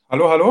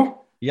Hallo,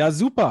 hallo? Ja,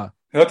 super.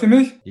 Hört ihr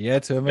mich?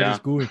 Jetzt hören wir dich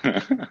Ja. gut.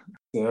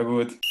 Sehr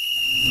gut.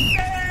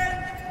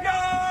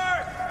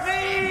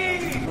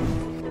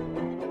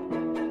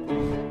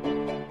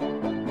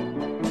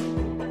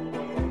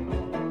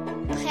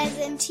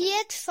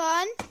 Präsentiert von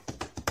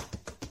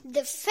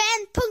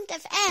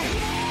TheFan.fm.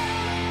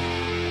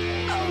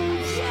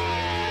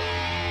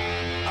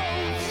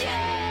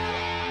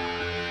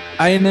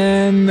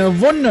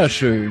 Einen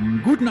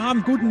wunderschönen guten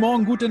Abend, guten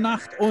Morgen, gute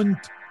Nacht und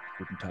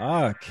guten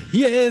Tag.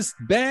 Hier ist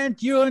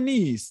Bend Your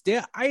Knees,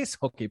 der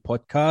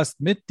Eishockey-Podcast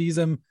mit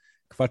diesem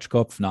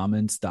Quatschkopf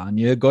namens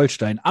Daniel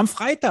Goldstein. Am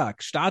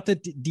Freitag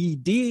startet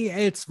die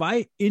DEL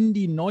 2 in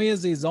die neue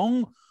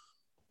Saison.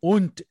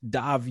 Und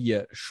da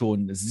wir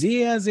schon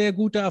sehr, sehr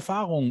gute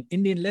Erfahrungen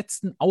in den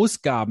letzten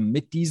Ausgaben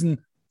mit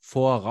diesen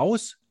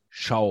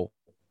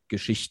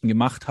Vorausschau-Geschichten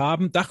gemacht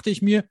haben, dachte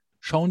ich mir,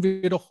 schauen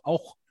wir doch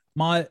auch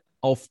mal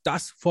auf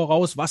das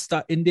voraus, was da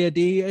in der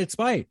DEL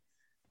 2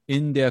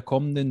 in der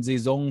kommenden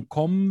Saison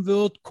kommen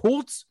wird.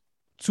 Kurz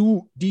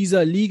zu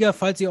dieser Liga,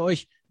 falls ihr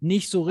euch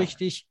nicht so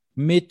richtig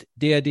mit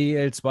der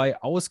DEL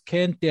 2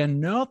 auskennt. Der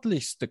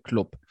nördlichste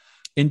Club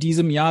in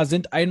diesem Jahr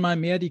sind einmal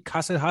mehr die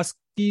Kassel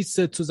Huskies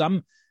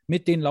zusammen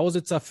mit den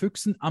Lausitzer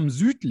Füchsen. Am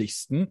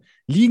südlichsten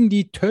liegen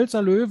die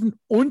Tölzer Löwen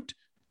und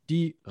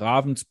die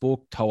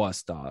Ravensburg Tower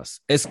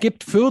Stars. Es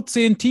gibt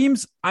 14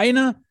 Teams.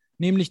 Einer,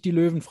 nämlich die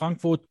Löwen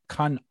Frankfurt,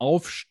 kann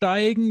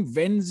aufsteigen,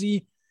 wenn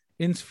sie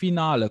ins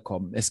Finale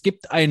kommen. Es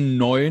gibt einen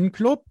neuen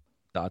Club,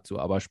 dazu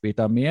aber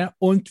später mehr,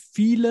 und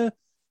viele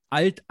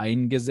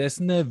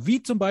Alteingesessene,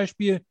 wie zum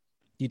Beispiel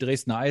die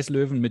Dresdner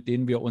Eislöwen, mit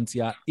denen wir uns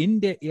ja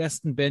in der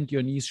ersten Bend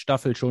Your Knees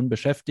Staffel schon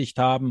beschäftigt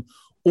haben,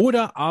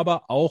 oder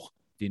aber auch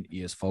den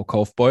ESV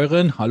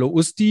Kaufbeuren, hallo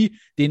Usti,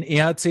 den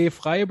EHC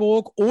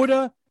Freiburg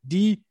oder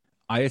die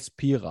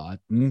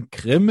Eispiraten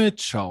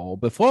Krimitschau.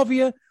 Bevor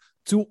wir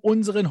zu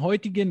unseren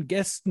heutigen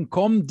Gästen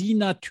kommen, die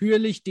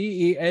natürlich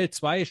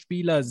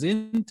DEL2-Spieler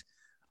sind,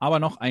 aber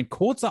noch ein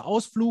kurzer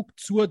Ausflug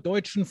zur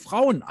deutschen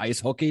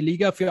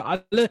Frauen-Eishockey-Liga für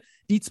alle,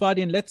 die zwar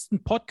den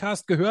letzten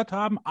Podcast gehört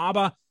haben,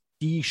 aber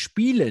die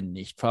Spiele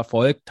nicht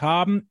verfolgt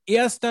haben.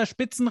 Erste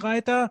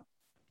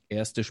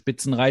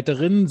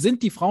Spitzenreiterinnen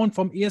sind die Frauen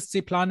vom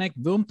ESC Planegg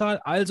Würmtal,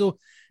 also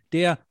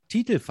der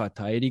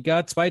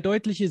Titelverteidiger. 2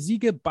 deutliche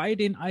Siege bei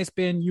den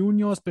Eisbären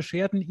Juniors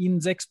bescherten ihnen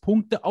 6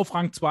 Punkte. Auf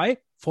Rang 2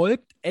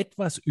 folgt,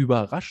 etwas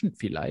überraschend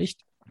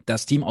vielleicht,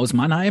 das Team aus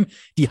Mannheim.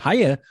 Die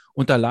Haie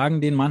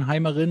unterlagen den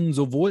Mannheimerinnen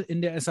sowohl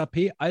in der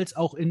SAP als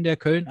auch in der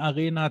Köln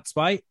Arena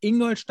 2.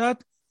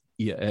 Ingolstadt,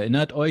 ihr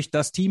erinnert euch,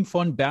 das Team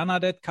von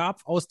Bernadette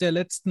Karpf aus der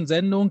letzten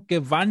Sendung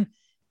gewann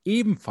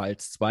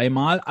ebenfalls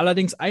 2-mal,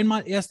 allerdings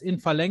einmal erst in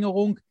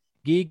Verlängerung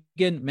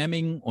gegen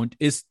Memmingen und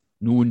ist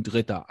nun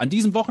Dritter. An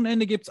diesem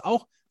Wochenende gibt es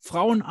auch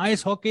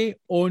Frauen-Eishockey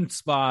und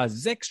zwar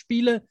 6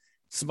 Spiele.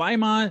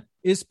 2-mal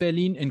ist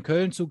Berlin in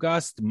Köln zu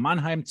Gast,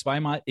 Mannheim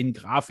 2-mal in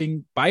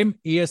Grafing beim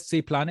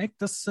ESC Planegg.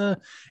 Das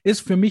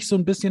ist für mich so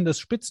ein bisschen das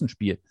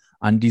Spitzenspiel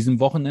an diesem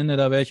Wochenende.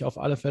 Da werde ich auf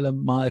alle Fälle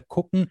mal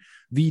gucken,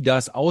 wie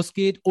das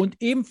ausgeht. Und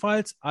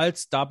ebenfalls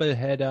als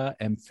Doubleheader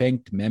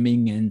empfängt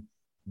Memmingen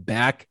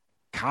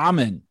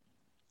Bergkamen.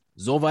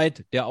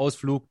 Soweit der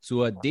Ausflug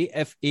zur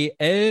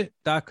DFEL.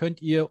 Da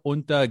könnt ihr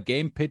unter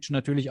GamePitch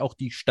natürlich auch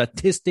die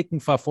Statistiken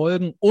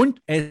verfolgen.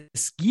 Und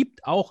es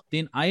gibt auch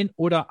den ein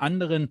oder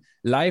anderen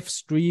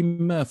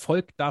Livestream.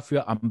 Folgt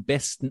dafür am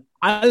besten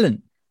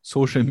allen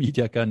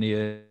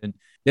Social-Media-Kanälen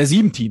der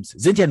 7 Teams.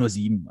 Sind ja nur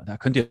 7. Da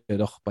könnt ihr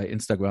doch bei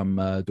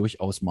Instagram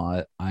durchaus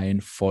mal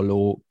ein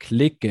Follow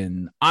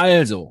klicken.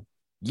 Also,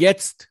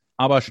 jetzt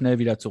aber schnell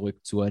wieder zurück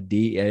zur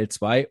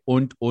DEL2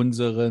 und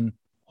unseren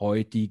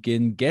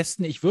heutigen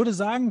Gästen. Ich würde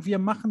sagen, wir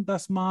machen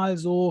das mal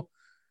so,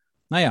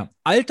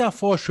 Alter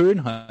vor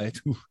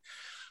Schönheit.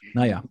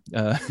 Naja,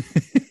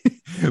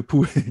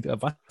 puh,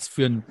 was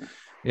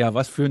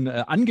für ein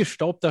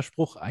angestaubter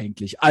Spruch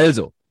eigentlich.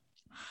 Also,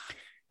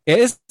 er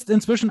ist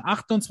inzwischen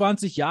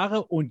 28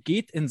 Jahre und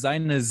geht in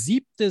seine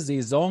 7.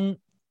 Saison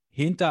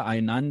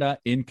hintereinander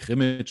in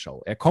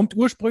Krimitschau. Er kommt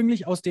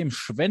ursprünglich aus dem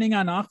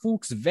Schwenninger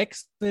Nachwuchs,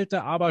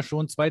 wechselte aber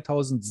schon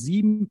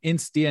 2007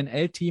 ins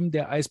DNL-Team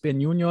der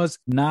Eisbären Juniors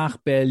nach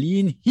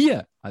Berlin.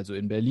 Hier, also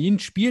in Berlin,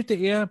 spielte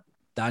er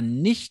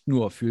dann nicht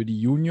nur für die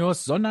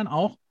Juniors, sondern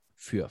auch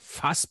für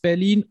FAS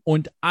Berlin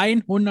und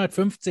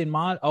 115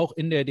 Mal auch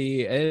in der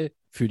DEL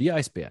für die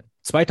Eisbären.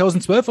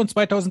 2012 und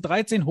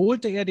 2013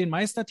 holte er den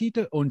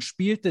Meistertitel und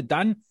spielte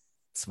dann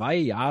 2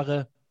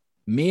 Jahre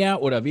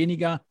mehr oder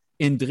weniger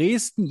in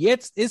Dresden.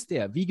 Jetzt ist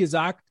er, wie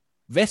gesagt,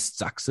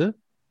 Westsachse.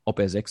 Ob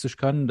er Sächsisch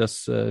kann,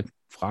 das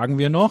fragen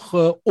wir noch.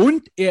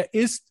 Und er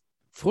ist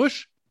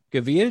frisch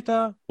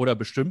gewählter oder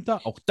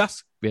bestimmter, auch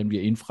das werden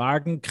wir ihn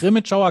fragen,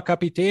 Krimitschauer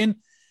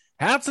Kapitän.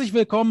 Herzlich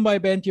willkommen bei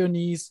Bend Your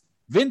Knees,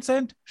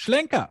 Vincent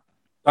Schlenker.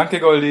 Danke,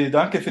 Goldi.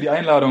 Danke für die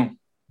Einladung.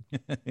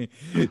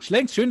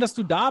 Schlenk, schön, dass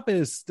du da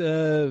bist.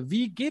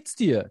 Wie geht's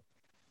dir?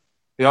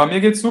 Ja, mir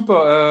geht's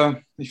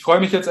super. Ich freue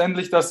mich jetzt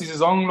endlich, dass die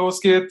Saison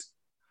losgeht.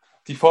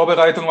 Die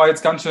Vorbereitung war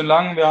jetzt ganz schön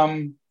lang. Wir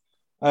haben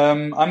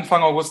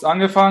Anfang August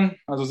angefangen,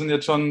 also sind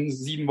jetzt schon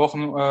 7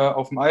 Wochen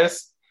auf dem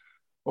Eis.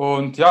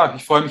 Und ja,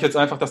 ich freue mich jetzt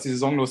einfach, dass die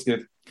Saison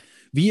losgeht.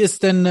 Wie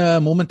ist denn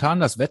momentan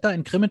das Wetter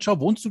in Crimmitschau?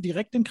 Wohnst du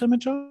direkt in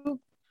Crimmitschau?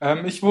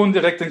 Ich wohne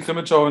direkt in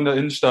Crimmitschau in der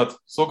Innenstadt.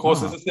 So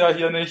groß ist Ah, es ja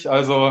hier nicht,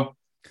 also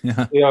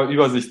ja. eher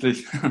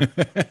übersichtlich.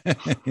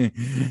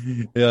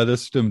 Ja,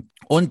 das stimmt.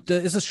 Und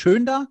ist es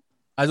schön da?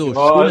 Also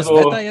Ja, schönes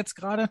Wetter also jetzt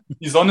gerade?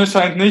 die Sonne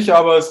scheint nicht,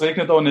 aber es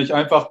regnet auch nicht.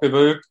 Einfach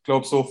bewölkt,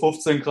 glaube so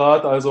 15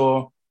 Grad,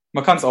 also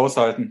man kann es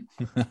aushalten.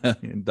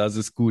 Das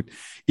ist gut.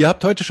 Ihr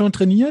habt heute schon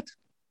trainiert?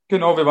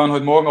 Genau, wir waren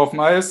heute Morgen auf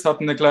dem Eis,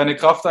 hatten eine kleine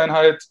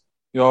Krafteinheit.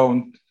 Ja,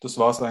 und das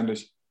war's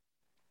eigentlich.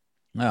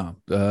 Ja,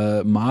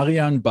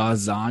 Marian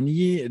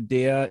Barsani,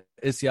 der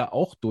ist ja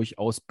auch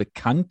durchaus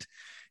bekannt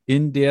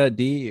in der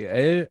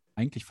DEL,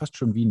 eigentlich fast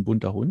schon wie ein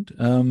bunter Hund.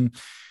 Mhm.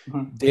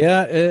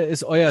 Der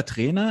ist euer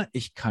Trainer.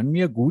 Ich kann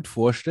mir gut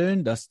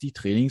vorstellen, dass die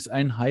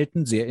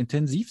Trainingseinheiten sehr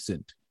intensiv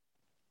sind.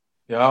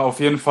 Ja, auf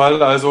jeden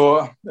Fall.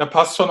 Also er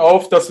passt schon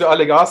auf, dass wir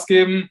alle Gas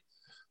geben.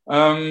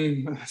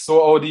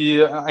 So auch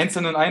die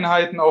einzelnen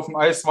Einheiten auf dem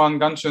Eis waren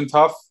ganz schön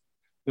tough.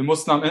 Wir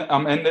mussten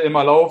am Ende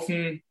immer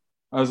laufen.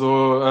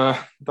 Also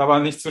da war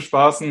nicht zu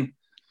spaßen.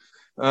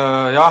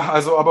 Ja,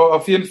 also aber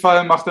auf jeden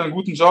Fall macht er einen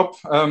guten Job.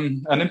 Er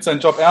nimmt seinen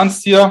Job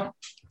ernst hier.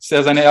 Ist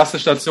ja seine erste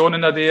Station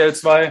in der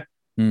DL2.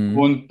 Mhm.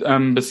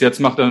 Und bis jetzt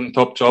macht er einen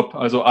Top-Job.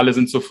 Also alle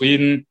sind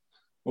zufrieden.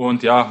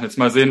 Und ja, jetzt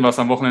mal sehen, was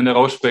am Wochenende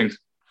rausspringt.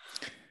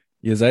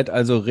 Ihr seid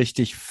also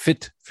richtig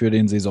fit für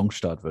den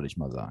Saisonstart, würde ich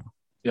mal sagen.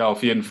 Ja,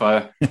 auf jeden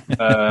Fall.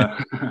 Äh,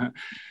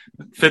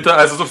 fitter,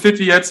 also so fit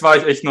wie jetzt war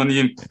ich echt noch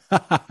nie.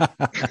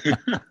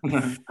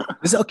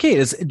 Das ist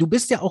okay. Du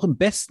bist ja auch im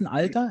besten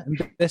Alter, im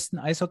besten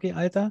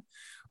Eishockey-Alter.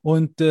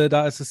 Und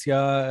da ist es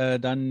ja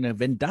dann,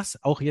 wenn das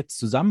auch jetzt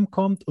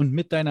zusammenkommt und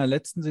mit deiner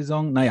letzten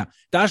Saison, naja,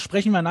 da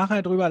sprechen wir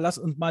nachher drüber. Lass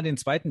uns mal den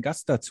zweiten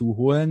Gast dazu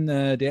holen.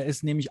 Der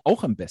ist nämlich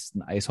auch im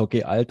besten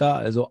Eishockey-Alter,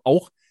 also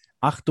auch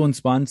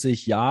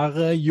 28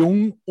 Jahre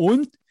jung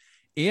und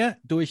er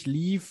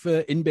durchlief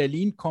in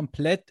Berlin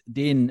komplett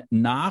den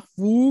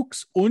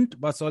Nachwuchs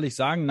und was soll ich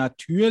sagen,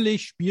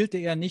 natürlich spielte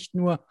er nicht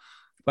nur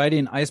bei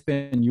den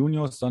Eisbären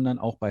Juniors, sondern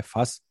auch bei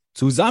FAS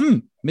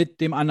zusammen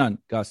mit dem anderen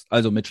Gast,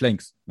 also mit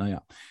Schlenks.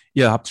 Naja,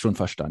 ihr habt es schon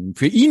verstanden.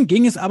 Für ihn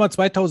ging es aber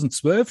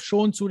 2012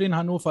 schon zu den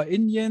Hannover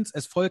Indians.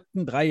 Es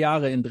folgten 3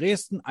 Jahre in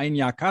Dresden, 1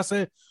 Jahr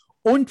Kassel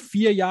und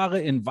 4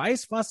 Jahre in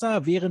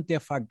Weißwasser. Während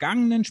der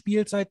vergangenen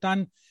Spielzeit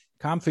dann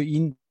kam für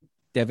ihn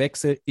der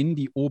Wechsel in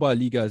die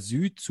Oberliga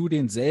Süd zu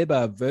den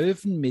selber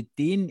Wölfen, mit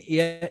denen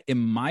er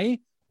im Mai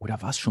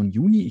oder war es schon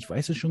Juni? Ich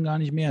weiß es schon gar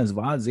nicht mehr. Es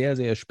war sehr,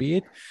 sehr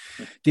spät.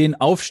 Den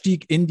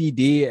Aufstieg in die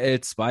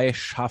DEL2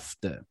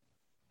 schaffte.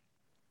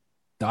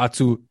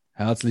 Dazu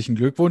herzlichen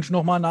Glückwunsch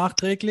nochmal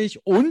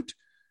nachträglich und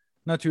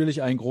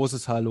natürlich ein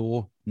großes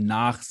Hallo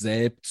nach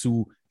Selb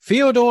zu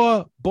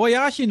Feodor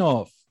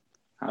Bojarchinov.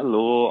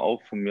 Hallo,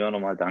 auch von mir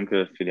nochmal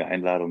danke für die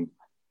Einladung.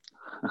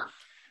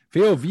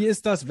 Feo, wie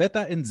ist das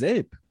Wetter in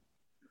Selb?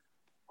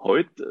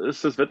 Heute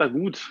ist das Wetter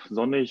gut,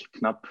 sonnig,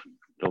 knapp,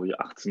 glaube ich,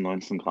 18,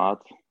 19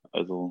 Grad.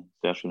 Also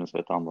sehr schönes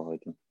Wetter haben wir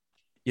heute.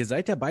 Ihr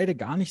seid ja beide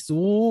gar nicht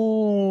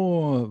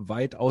so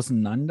weit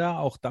auseinander.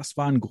 Auch das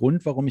war ein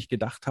Grund, warum ich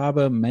gedacht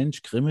habe,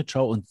 Mensch,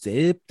 Crimmitschau und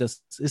Selb,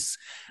 das ist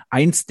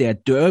eins der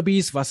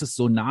Derbys, was es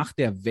so nach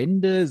der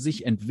Wende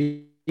sich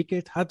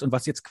entwickelt hat und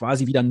was jetzt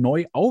quasi wieder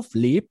neu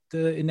auflebt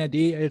in der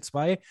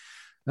DEL2.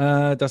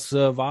 Das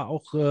war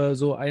auch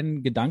so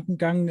ein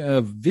Gedankengang.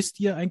 Wisst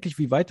ihr eigentlich,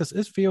 wie weit das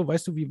ist, Feo?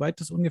 Weißt du, wie weit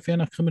das ungefähr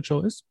nach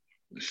Crimmitschau ist?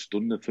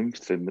 Stunde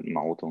 15 mit dem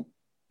Auto.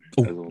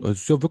 Oh, Also das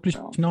ist ja wirklich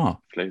ja, nah.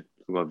 vielleicht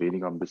sogar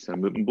weniger ein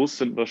bisschen. Mit dem Bus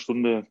sind wir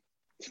Stunde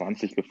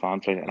 20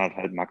 gefahren, vielleicht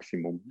 1,5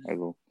 Maximum.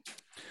 Also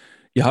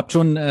Ihr habt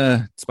schon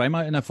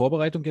zweimal in der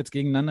Vorbereitung jetzt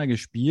gegeneinander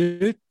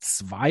gespielt.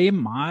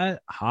 Zweimal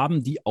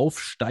haben die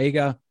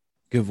Aufsteiger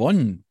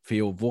gewonnen.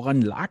 Feo,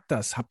 woran lag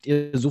das? Habt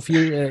ihr so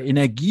viel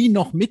Energie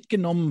noch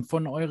mitgenommen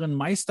von euren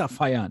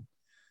Meisterfeiern?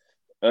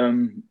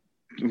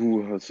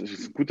 das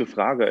ist eine gute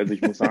Frage. Also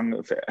ich muss sagen,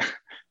 das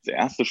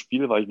erste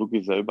Spiel war ich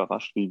wirklich sehr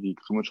überrascht, wie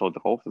Crimmitschau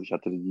drauf ist. Ich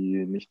hatte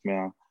die nicht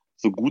mehr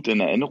so gut in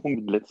Erinnerung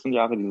wie die letzten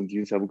Jahre. Die sind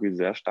dieses Jahr wirklich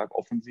sehr stark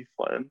offensiv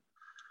vor allem.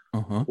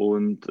 Aha.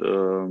 Und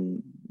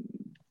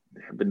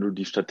wenn du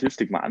die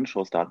Statistik mal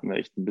anschaust, da hatten wir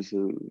echt ein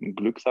bisschen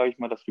Glück, sage ich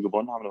mal, dass wir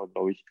gewonnen haben. Da war,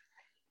 glaube ich,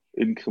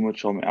 in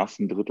Crimmitschau im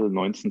ersten Drittel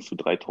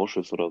 19:3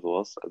 Torschüsse oder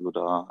sowas. Also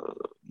da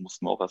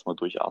mussten wir auch erstmal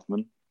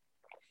durchatmen.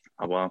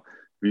 Aber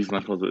wie es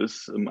manchmal so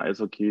ist im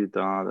Eishockey,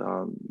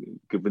 da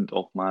gewinnt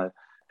auch mal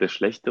der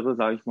Schlechtere,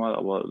 sage ich mal.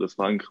 Aber das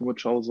war in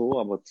Crimmitschau so.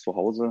 Aber zu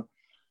Hause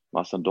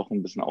war es dann doch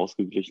ein bisschen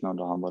ausgeglichener.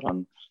 Da haben wir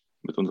dann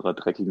mit unserer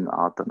dreckigen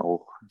Art dann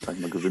auch, sag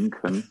ich mal, gewinnen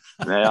können.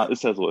 Naja,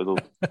 ist ja so. Also,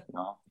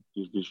 ja,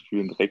 wir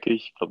spielen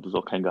dreckig. Ich glaube, das ist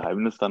auch kein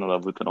Geheimnis dann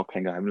oder wird dann auch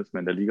kein Geheimnis mehr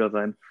in der Liga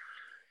sein.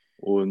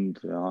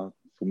 Und ja,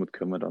 somit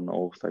können wir dann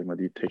auch, sag ich mal,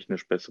 die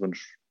technisch besseren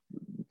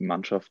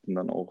Mannschaften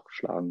dann auch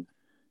schlagen.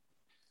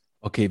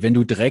 Okay, wenn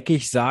du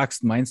dreckig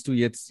sagst, meinst du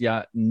jetzt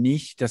ja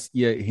nicht, dass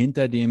ihr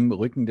hinter dem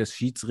Rücken des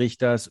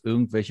Schiedsrichters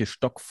irgendwelche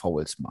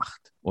Stockfouls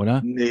macht,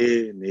 oder?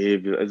 Nee,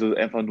 also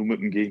einfach nur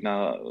mit dem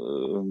Gegner,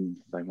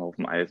 sag ich mal, auf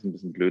dem Eis ein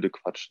bisschen blöde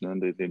Quatsch, ne,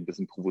 den ein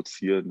bisschen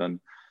provozieren,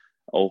 dann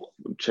auch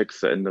Checks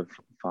zu Ende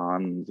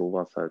fahren,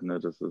 sowas halt, ne?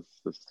 Das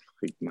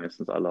regt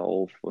meistens alle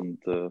auf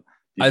und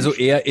Also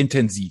eher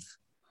intensiv.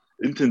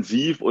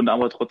 intensiv und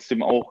aber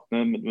trotzdem auch,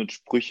 ne, mit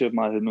Sprüche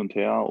mal hin und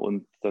her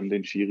und dann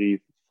den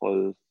Schiri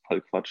voll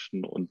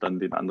quatschen und dann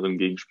den anderen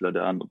Gegenspieler,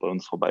 der bei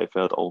uns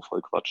vorbeifährt, auch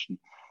voll quatschen.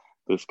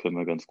 Das können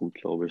wir ganz gut,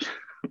 glaube ich.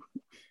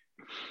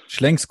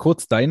 Schlenks,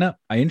 kurz deine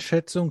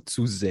Einschätzung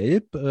zu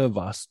Selb.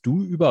 Warst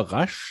du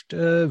überrascht,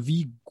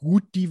 wie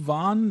gut die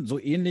waren? So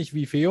ähnlich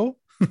wie Feo?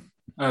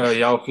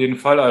 Ja, auf jeden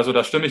Fall. Also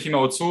da stimme ich ihm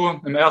auch zu.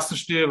 Im ersten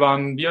Spiel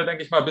waren wir,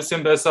 denke ich mal, ein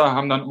bisschen besser,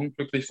 haben dann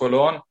unglücklich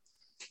verloren.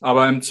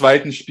 Aber im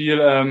zweiten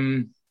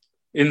Spiel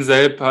in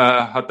Selb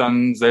hat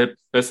dann Selb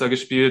besser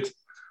gespielt.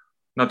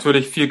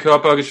 Natürlich viel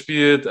Körper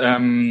gespielt,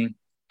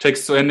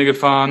 Checks zu Ende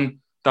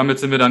gefahren. Damit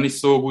sind wir dann nicht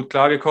so gut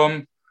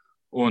klargekommen.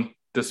 Und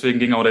deswegen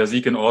ging auch der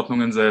Sieg in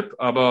Ordnung in Selb.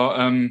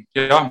 Aber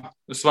ja,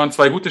 es waren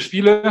 2 gute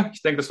Spiele.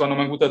 Ich denke, das war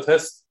nochmal ein guter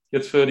Test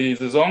jetzt für die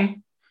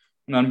Saison.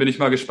 Und dann bin ich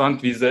mal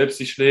gespannt, wie Selb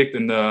sich schlägt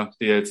in der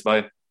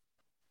DL2.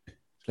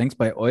 Schlenks,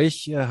 bei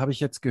euch habe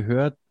ich jetzt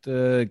gehört,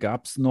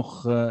 gab es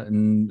noch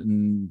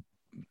einen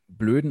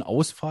blöden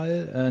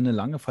Ausfall, eine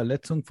lange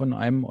Verletzung von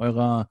einem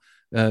eurer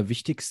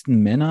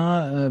wichtigsten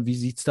Männer. Wie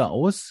sieht's da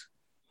aus?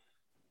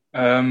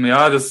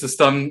 Ja, das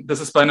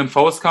ist bei einem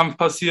Faustkampf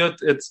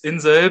passiert, jetzt in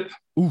Selb.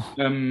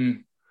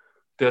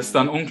 Der ist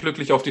dann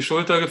unglücklich auf die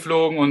Schulter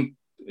geflogen und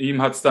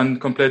ihm hat es dann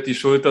komplett die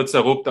Schulter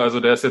zerruppt. Also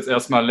der ist jetzt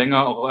erstmal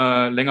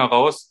länger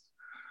raus.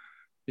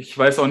 Ich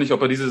weiß auch nicht,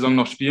 ob er die Saison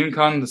noch spielen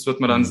kann. Das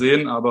wird man dann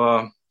sehen.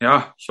 Aber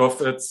ja, ich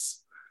hoffe,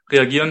 jetzt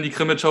reagieren die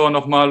Krimitschauer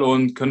nochmal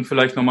und können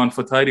vielleicht nochmal einen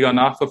Verteidiger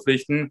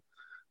nachverpflichten.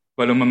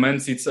 Weil im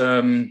Moment sieht's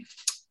im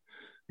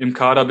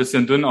Kader ein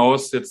bisschen dünn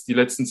aus. Jetzt die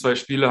letzten 2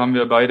 Spiele haben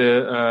wir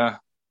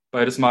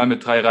beides Mal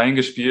mit 3 Reihen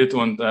gespielt.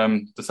 Und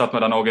das hat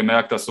man dann auch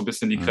gemerkt, dass so ein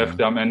bisschen die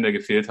Kräfte am Ende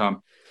gefehlt haben.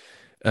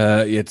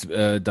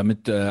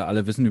 Damit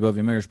alle wissen, über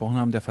wen wir gesprochen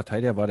haben, der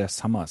Verteidiger war der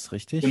Summers,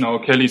 richtig? Genau,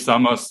 Kelly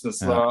Summers.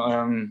 Das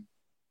war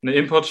eine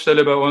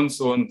Importstelle bei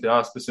uns und ja,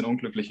 ist ein bisschen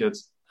unglücklich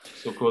jetzt.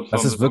 So kurz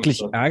Das ist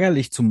wirklich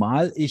ärgerlich,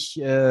 zumal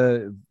ich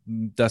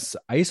das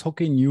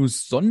Eishockey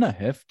News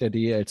Sonderheft der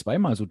DEL2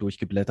 mal so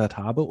durchgeblättert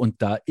habe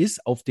und da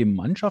ist auf dem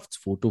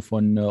Mannschaftsfoto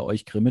von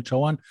euch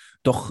Krimitschauern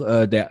doch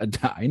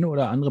der eine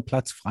oder andere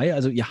Platz frei.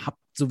 Also ihr habt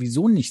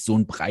sowieso nicht so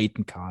einen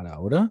breiten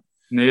Kader, oder?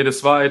 Nee,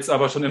 das war jetzt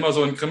aber schon immer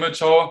so in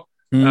Krimitschau,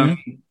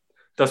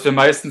 dass wir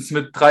meistens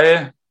mit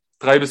 3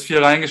 bis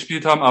 4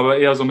 reingespielt haben, aber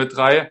eher so mit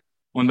 3.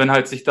 Und wenn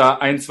halt sich da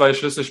 1, 2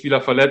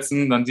 Schlüsselspieler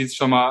verletzen, dann sieht es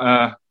schon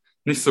mal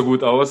nicht so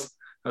gut aus.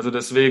 Also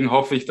deswegen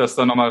hoffe ich, dass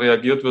da nochmal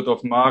reagiert wird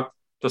auf den Markt,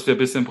 dass wir ein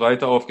bisschen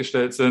breiter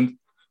aufgestellt sind.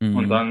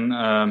 Und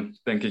dann,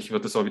 denke ich,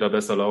 wird es auch wieder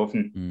besser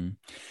laufen.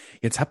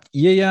 Jetzt habt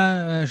ihr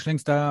ja,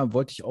 Schlenks, da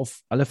wollte ich auf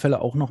alle Fälle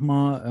auch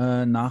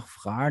nochmal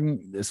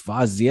nachfragen. Es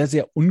war sehr,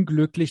 sehr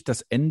unglücklich,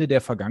 das Ende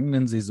der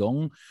vergangenen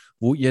Saison,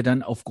 wo ihr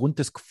dann aufgrund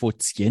des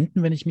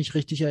Quotienten, wenn ich mich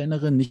richtig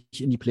erinnere,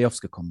 nicht in die Playoffs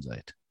gekommen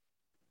seid.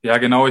 Ja,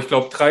 genau. Ich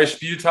glaube, 3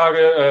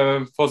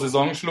 Spieltage vor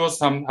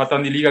Saisonschluss hat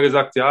dann die Liga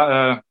gesagt,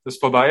 ja, ist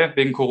vorbei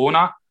wegen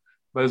Corona,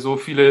 weil so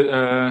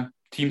viele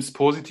Teams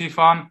positiv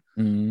waren.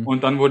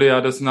 Und dann wurde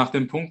ja das nach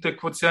dem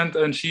Punktequotient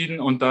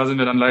entschieden und da sind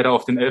wir dann leider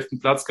auf den 11.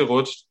 Platz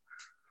gerutscht.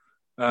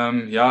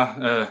 Die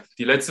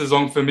letzte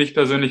Saison für mich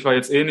persönlich war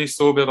jetzt nicht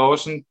so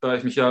berauschend, da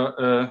ich mich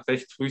ja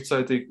recht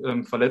frühzeitig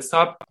verletzt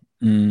habe.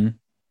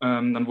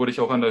 Dann wurde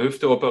ich auch an der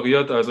Hüfte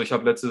operiert, also ich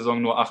habe letzte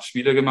Saison nur 8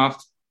 Spiele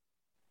gemacht.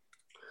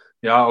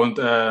 Ja, und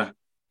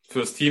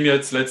fürs Team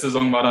jetzt, letzte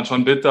Saison war dann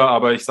schon bitter,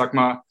 aber ich sag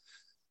mal,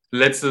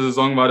 letzte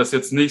Saison war das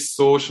jetzt nicht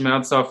so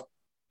schmerzhaft,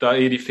 da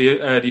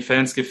die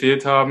Fans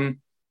gefehlt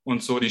haben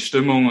und so die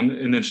Stimmung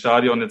in den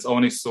Stadion jetzt auch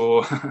nicht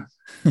so,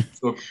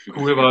 so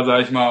cool war,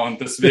 sag ich mal.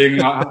 Und deswegen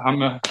ich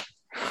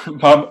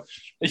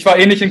war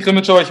nicht in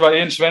Krimitschau, ich war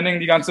in Schwenningen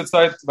die ganze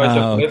Zeit, weil ich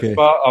ja verletzt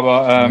war,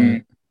 aber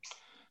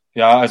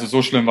ja, also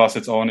so schlimm war es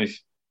jetzt auch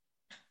nicht.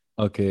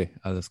 Okay,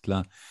 alles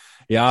klar.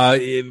 Ja,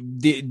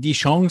 die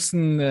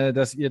Chancen,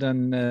 dass ihr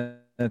dann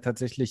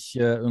tatsächlich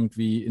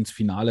irgendwie ins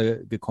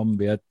Finale gekommen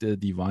wärt,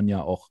 die waren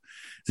ja auch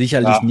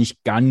sicherlich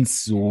nicht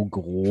ganz so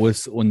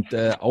groß. Und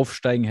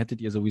aufsteigen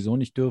hättet ihr sowieso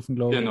nicht dürfen,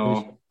 glaube ich.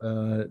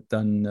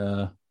 Dann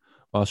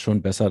war es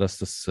schon besser, dass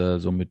das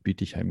so mit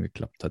Bietigheim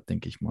geklappt hat,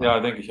 denke ich mal. Ja,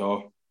 denke ich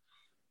auch.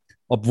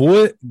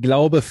 Obwohl,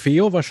 glaube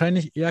Feo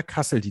wahrscheinlich eher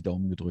Kassel die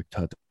Daumen gedrückt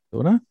hat,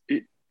 oder?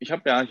 Ich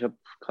habe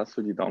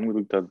Kassel die Daumen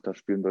gedrückt, da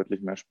spielen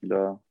deutlich mehr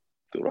Spieler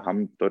oder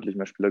haben deutlich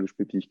mehr Spieler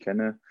gespielt, die ich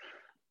kenne.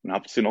 Und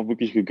habe es denen auch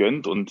wirklich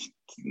gegönnt. Und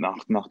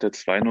nach der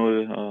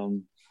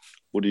 2-0,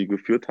 wo die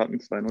geführt hatten,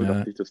 2-0,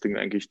 dachte ich, das Ding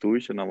eigentlich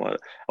durch. Und aber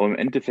im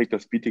Endeffekt,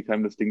 dass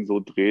Bietigheim das Ding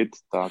so dreht,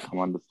 da kann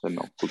man das dann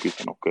auch wirklich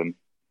dann auch gönnen.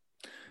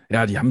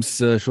 Ja, die haben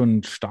es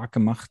schon stark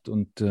gemacht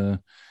und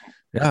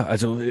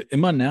also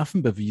immer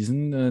Nerven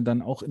bewiesen,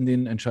 dann auch in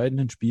den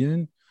entscheidenden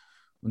Spielen.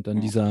 Und dann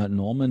dieser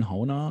Norman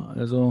Hauner,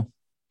 also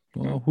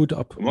Hut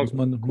ab, muss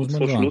man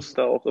sagen. Schluss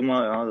da auch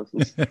immer, ja, das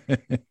ist...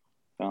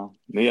 Ja,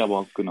 nee,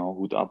 aber genau,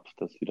 Hut ab,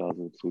 dass wir da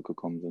so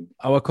zurückgekommen sind.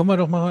 Aber kommen wir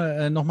doch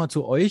mal noch mal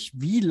zu euch.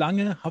 Wie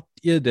lange habt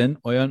ihr denn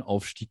euren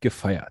Aufstieg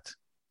gefeiert?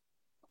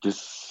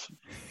 Das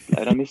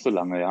leider nicht so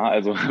lange, ja.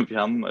 Also wir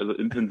haben also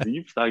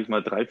intensiv, sage ich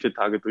mal, 3, 4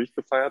 Tage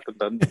durchgefeiert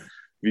und dann,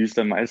 wie es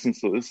dann meistens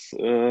so ist,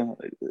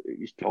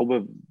 ich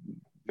glaube,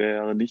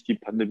 wäre nicht die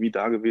Pandemie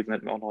da gewesen,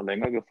 hätten wir auch noch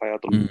länger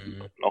gefeiert und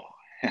noch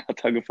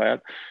härter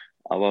gefeiert.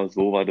 Aber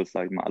so war das,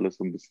 sage ich mal, alles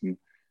so ein bisschen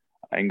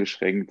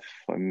eingeschränkt.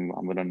 Vor allem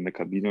haben wir dann in der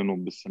Kabine noch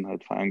ein bisschen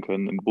halt feiern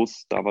können. Im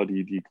Bus, da war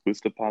die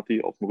größte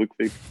Party auf dem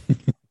Rückweg.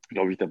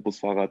 Glaube ich, der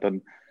Busfahrer hat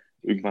dann,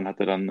 irgendwann hat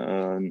er dann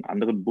einen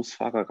anderen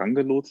Busfahrer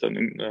rangelotst an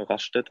irgendeine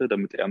Raststätte,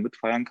 damit er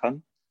mitfeiern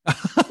kann.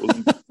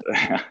 Und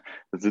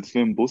da sitzen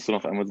wir im Bus und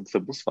auf einmal sitzt der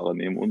Busfahrer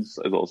neben uns,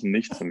 also aus dem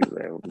Nichts. Und wir so,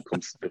 ey,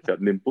 wir fährt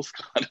in den Bus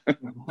gerade.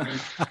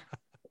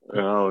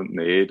 Ja, und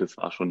nee, das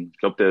war schon, ich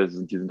glaube,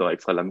 die sind doch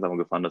extra langsamer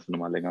gefahren, dass wir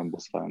nochmal länger im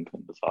Bus feiern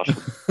können. Das war schon,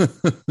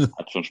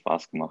 hat schon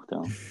Spaß gemacht,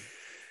 ja.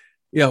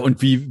 Ja,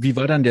 und wie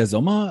war dann der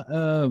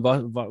Sommer?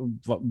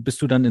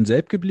 Bist du dann in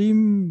Selb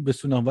geblieben?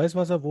 Bist du nach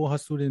Weißwasser? Wo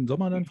hast du den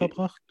Sommer dann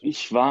verbracht?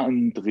 Ich war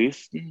in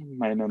Dresden.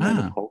 Meine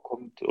Frau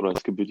kommt oder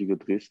ist gebürtige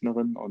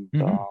Dresdnerin und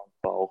da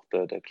war auch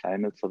der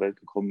Kleine zur Welt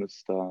gekommen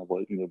ist. Da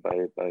wollten wir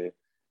bei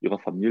ihrer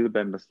Familie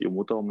bleiben, dass die ihre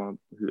Mutter auch mal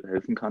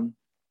helfen kann.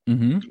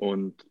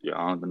 Und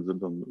ja, dann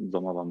sind wir im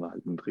Sommer waren wir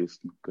halt in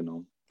Dresden,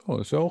 genau. Oh,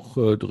 ist ja auch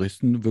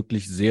Dresden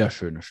wirklich sehr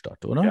schöne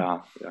Stadt, oder?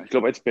 Ja, ich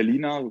glaube, als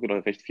Berliner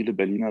oder recht viele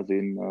Berliner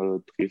sehen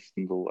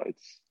Dresden so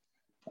als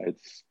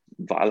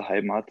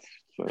Wahlheimat.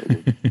 Also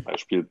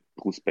Beispiel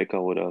Bruce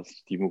Becker oder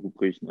Steven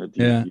Ruprecht, ne,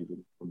 die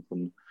sind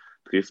von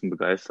Dresden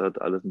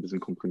begeistert. Alles ein bisschen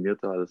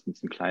komprimierter, alles ein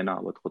bisschen kleiner,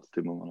 aber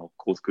trotzdem immer noch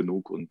groß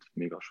genug und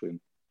mega schön.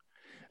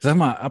 Sag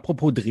mal,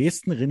 apropos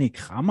Dresden, René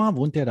Kramer,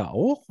 wohnt der da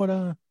auch,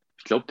 oder?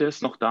 Ich glaube, der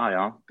ist noch da,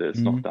 ja. Der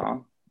ist noch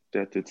da.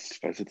 Der hat jetzt,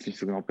 ich weiß jetzt nicht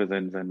so genau, ob er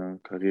seine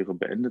Karriere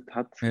beendet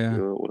hat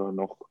oder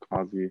noch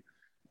quasi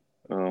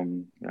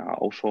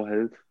Ausschau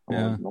hält.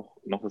 Aber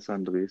noch ist er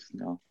in Dresden,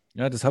 ja.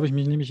 Ja, das habe ich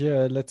mich nämlich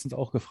letztens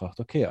auch gefragt.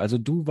 Okay, also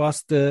du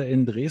warst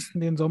in Dresden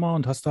den Sommer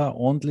und hast da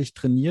ordentlich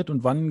trainiert.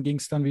 Und wann ging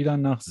es dann wieder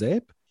nach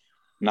Selb?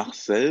 Nach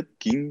Selb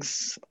ging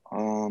es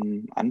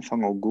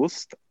Anfang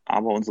August,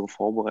 aber unsere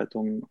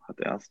Vorbereitung hat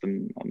erst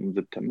am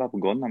September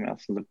begonnen, am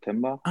 1.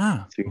 September.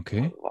 Deswegen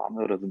okay.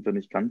 Sind wir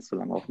nicht ganz so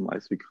lange auf dem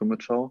Eis wie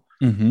Krimitschau.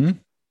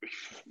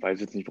 Ich weiß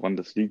jetzt nicht, woran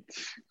das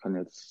liegt. Kann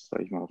jetzt,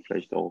 sage ich mal,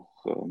 vielleicht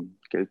auch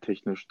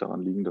geldtechnisch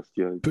daran liegen, dass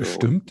die halt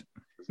bestimmt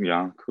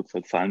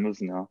kürzer zahlen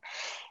müssen, ja.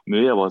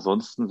 Nee, aber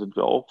ansonsten sind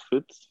wir auch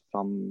fit,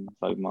 haben,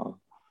 sag ich mal,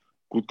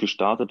 gut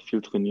gestartet,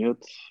 viel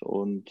trainiert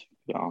und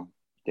ja,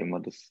 ich denke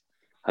mal, das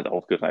hat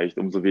auch gereicht.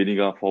 Umso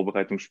weniger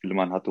Vorbereitungsspiele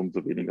man hatte,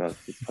 umso weniger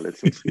ist das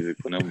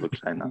Verletzungsrisiko, ne, umso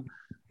kleiner.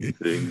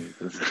 Deswegen,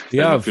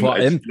 vor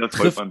allem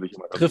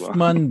trifft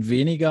man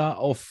weniger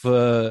auf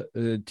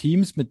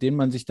Teams, mit denen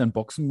man sich dann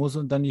boxen muss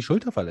und dann die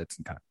Schulter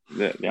verletzen kann.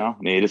 Ja,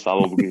 nee, das war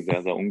aber wirklich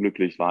sehr, sehr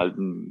unglücklich. War halt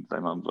ein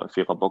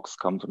fairer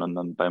Boxkampf und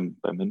dann beim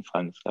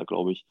Hinfallen ist da,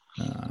 glaube ich,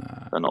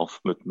 dann auch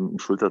mit dem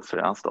Schulter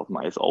zuerst auf dem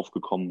Eis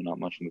aufgekommen und da hat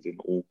man schon gesehen,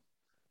 oh,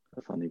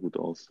 das sah nicht gut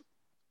aus.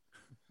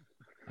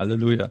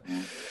 Halleluja.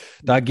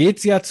 Da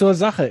geht's ja zur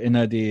Sache in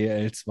der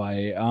DEL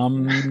 2.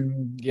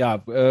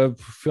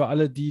 Für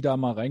alle, die da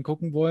mal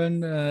reingucken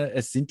wollen,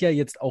 es sind ja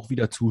jetzt auch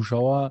wieder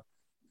Zuschauer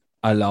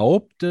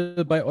erlaubt.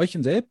 Bei euch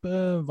in Selb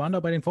waren da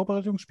bei den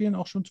Vorbereitungsspielen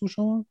auch schon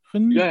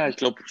Zuschauerinnen? Ja, ich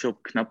glaube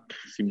knapp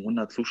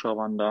 700 Zuschauer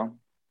waren da.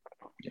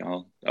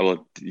 Ja,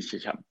 aber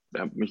ich hab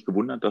mich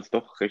gewundert, dass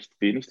doch recht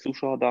wenig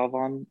Zuschauer da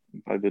waren,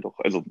 weil wir doch,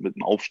 also mit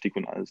dem Aufstieg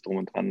und alles drum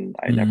und dran,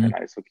 ein Jahr kein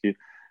Eishockey.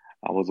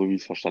 Aber so wie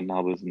ich es verstanden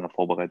habe, ist in der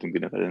Vorbereitung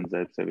generell in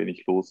Selb sehr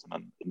wenig los. Und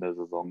dann in der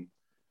Saison,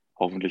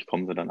 hoffentlich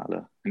kommen sie dann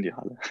alle in die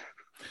Halle.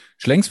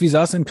 Schlenks, wie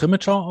sah es in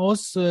Krimitschau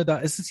aus? Da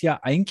ist es ja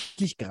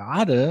eigentlich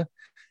gerade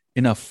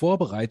in der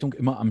Vorbereitung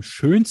immer am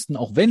schönsten,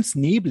 auch wenn es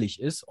neblig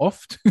ist,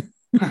 oft.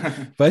 Ich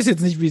weiß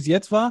jetzt nicht, wie es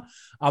jetzt war,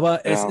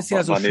 aber es ist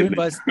ja so schön,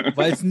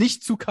 weil es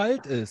nicht zu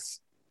kalt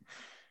ist.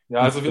 Ja,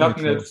 also wir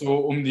hatten jetzt so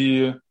um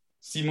die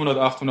 700,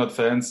 800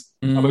 Fans.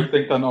 Aber ich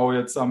denke dann auch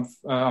jetzt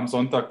am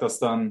Sonntag, dass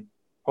dann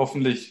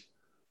hoffentlich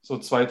so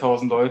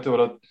 2000 Leute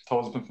oder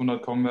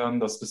 1500 kommen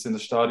werden, dass ein bisschen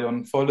das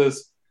Stadion voll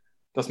ist,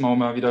 dass man auch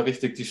mal wieder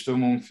richtig die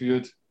Stimmung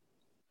fühlt.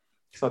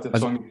 Das hat jetzt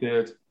schon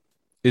gefehlt.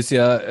 Ist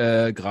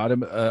ja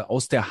gerade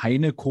aus der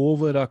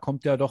Heine-Kurve, da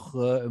kommt ja doch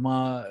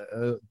immer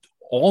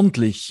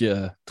ordentlich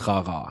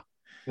Trara.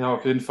 Ja,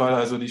 auf jeden Fall.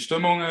 Also die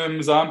Stimmung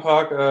im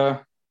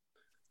Sahlenpark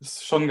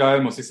ist schon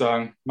geil, muss ich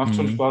sagen. Macht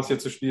schon Spaß, hier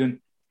zu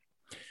spielen.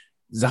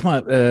 Sag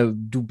mal,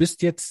 du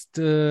bist jetzt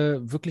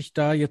wirklich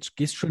da, jetzt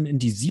gehst schon in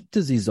die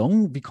 7.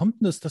 Saison. Wie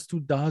kommt denn das, dass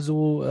du da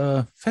so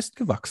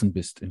festgewachsen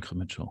bist in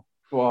Krimitschau?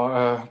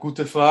 Boah,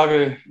 gute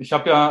Frage. Ich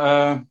habe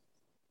ja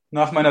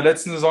nach meiner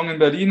letzten Saison in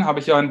Berlin, habe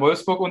ich ja in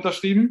Wolfsburg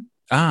unterschrieben.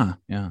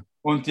 Ja.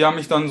 Und die haben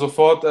mich dann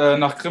sofort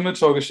nach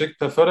Krimitschau geschickt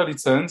per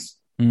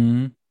Förderlizenz.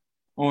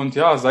 Und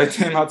ja,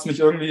 seitdem hat es mich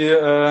irgendwie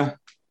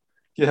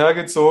hierher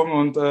gezogen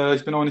und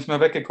ich bin auch nicht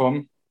mehr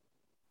weggekommen.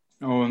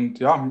 Und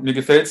ja, mir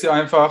gefällt es hier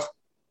einfach.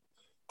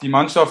 Die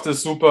Mannschaft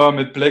ist super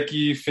mit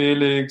Blackie,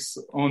 Felix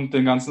und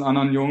den ganzen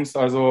anderen Jungs.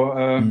 Also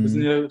wir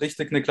sind hier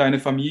richtig eine kleine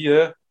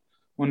Familie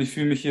und ich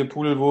fühle mich hier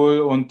pudelwohl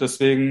und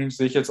deswegen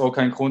sehe ich jetzt auch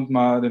keinen Grund,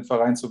 mal den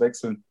Verein zu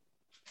wechseln.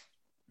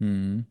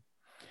 Mhm.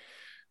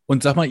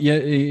 Und sag mal,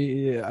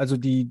 also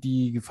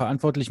die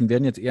Verantwortlichen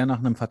werden jetzt eher nach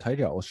einem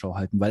Verteidiger Ausschau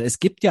halten, weil es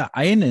gibt ja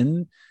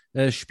einen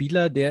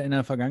Spieler, der in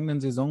der vergangenen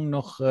Saison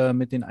noch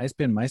mit den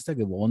Eisbären Meister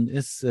geworden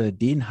ist.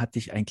 Den hatte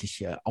ich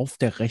eigentlich auf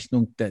der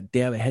Rechnung.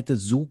 Der hätte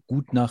so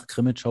gut nach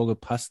Krimitschau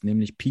gepasst,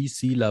 nämlich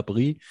PC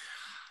Labrie.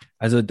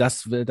 Also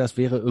das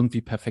wäre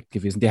irgendwie perfekt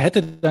gewesen. Der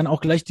hätte dann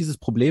auch gleich dieses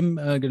Problem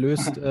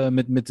gelöst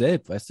mit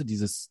Selb, weißt du,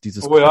 dieses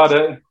Oh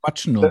ja,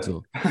 Quatschen und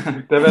so.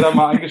 der wäre da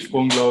mal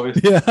eingesprungen, glaube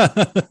ich. Ja.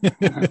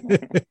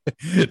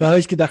 Da habe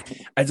ich gedacht,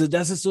 also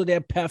das ist so der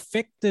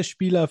perfekte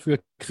Spieler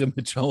für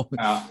Krimitschau.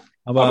 Ja.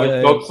 Aber Aber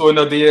ich glaube, so in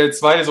der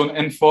DL2, so ein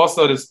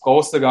Enforcer, das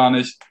brauchst du gar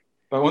nicht.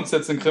 Bei uns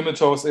jetzt in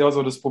Krimitschau ist eher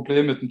so das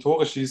Problem mit dem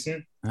Tore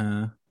schießen.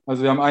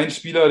 Also wir haben einen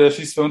Spieler, der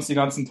schießt für uns die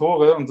ganzen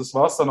Tore und das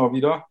war's dann auch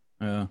wieder.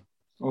 ja.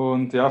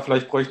 Und ja,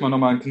 vielleicht bräuchte man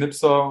nochmal einen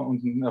Knipser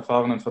und einen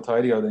erfahrenen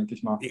Verteidiger, denke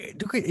ich mal.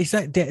 Ich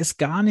sag, der ist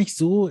gar nicht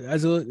so,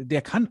 also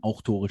der kann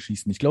auch Tore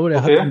schießen. Ich glaube,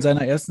 der Okay. hat in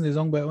seiner ersten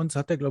Saison bei uns,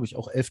 hat er, glaube ich,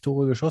 auch 11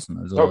 Tore geschossen.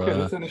 Also Okay,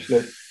 das ist ja nicht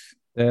schlecht.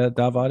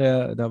 da war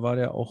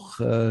der auch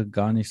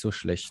gar nicht so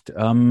schlecht.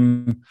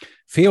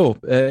 Feo,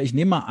 ich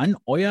nehme mal an,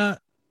 euer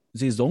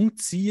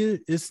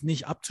Saisonziel ist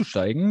nicht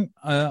abzusteigen,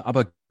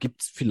 aber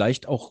gibt es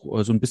vielleicht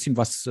auch so ein bisschen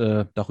was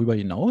darüber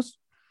hinaus?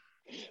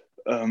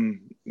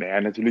 Naja,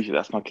 natürlich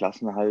erstmal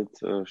Klassenerhalt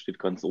steht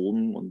ganz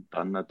oben und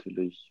dann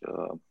natürlich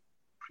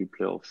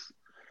Pre-Playoffs.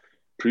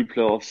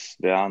 Pre-Playoffs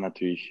wäre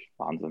natürlich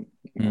Wahnsinn.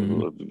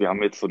 Also, wir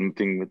haben jetzt so mit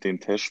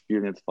den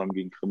Testspielen jetzt vor allem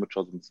gegen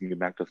Krimitschau so ein bisschen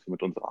gemerkt, dass wir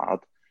mit unserer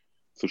Art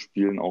zu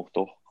spielen auch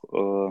doch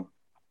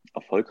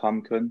Erfolg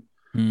haben können.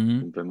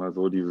 Und wenn wir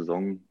so die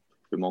Saison,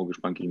 bin mal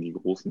gespannt gegen die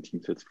großen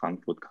Teams jetzt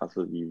Frankfurt,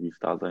 Kassel, wie es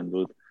da sein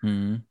wird.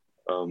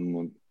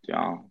 Und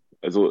ja,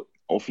 also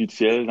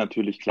offiziell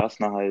natürlich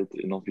Klassenerhalt,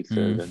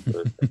 inoffiziell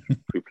eventuell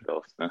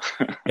Pre-Playoffs. Ne?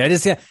 Ja,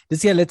 das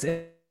ist ja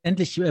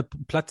letztendlich,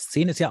 Platz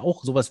 10 ist ja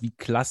auch sowas wie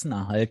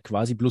Klassenerhalt,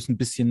 quasi bloß ein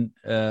bisschen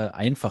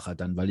einfacher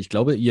dann, weil ich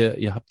glaube,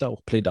 ihr habt da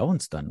auch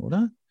Playdowns dann,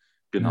 oder?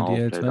 Genau,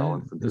 DL2?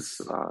 Playdowns. Und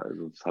das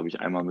habe ich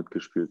einmal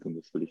mitgespielt und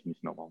das will ich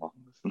nicht nochmal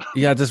machen müssen.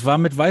 Ja, das war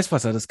mit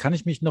Weißwasser. Das kann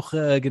ich mich noch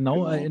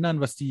genau erinnern,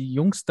 was die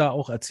Jungs da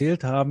auch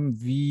erzählt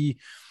haben, wie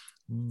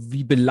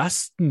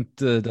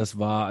belastend das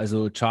war.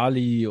 Also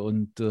Charlie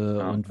und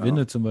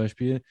Winne zum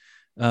Beispiel,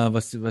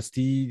 was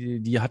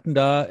die hatten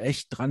da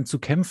echt dran zu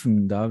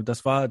kämpfen.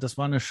 Das war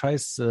eine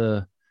scheiß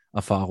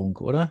Erfahrung,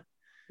 oder?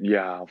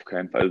 Ja, auf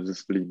keinen Fall. Also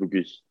das will ich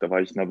wirklich, da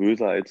war ich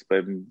nervöser als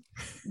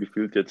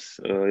gefühlt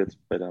jetzt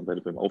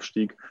beim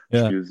Aufstieg,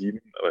 Ja. Spiel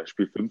 7,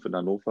 Spiel 5 in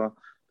Hannover.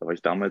 Da war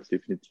ich damals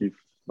definitiv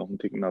noch einen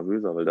Ticken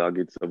nervöser, weil da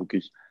geht es ja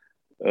wirklich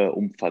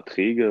um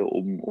Verträge,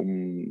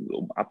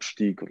 um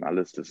Abstieg und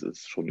alles, das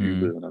ist schon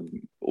übel. Und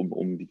dann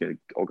um die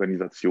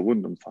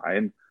Organisation und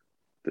Verein,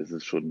 das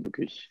ist schon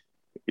wirklich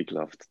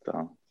ekelhaft,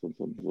 da so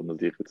eine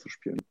Serie zu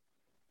spielen.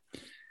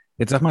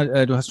 Jetzt sag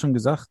mal, du hast schon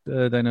gesagt,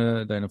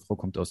 deine Frau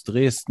kommt aus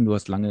Dresden, du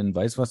hast lange in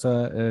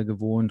Weißwasser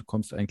gewohnt,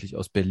 kommst eigentlich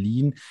aus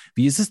Berlin.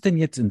 Wie ist es denn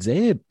jetzt in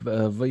Selb?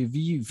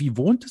 Wie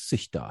wohnt es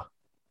sich da?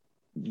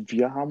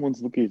 Wir haben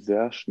uns wirklich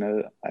sehr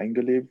schnell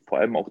eingelebt, vor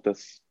allem auch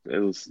es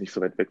ist nicht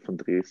so weit weg von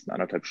Dresden,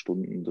 1,5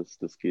 Stunden,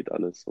 das geht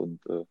alles und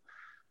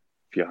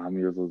wir haben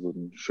hier so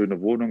eine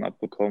schöne Wohnung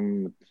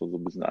abbekommen, mit so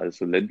ein bisschen alles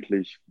so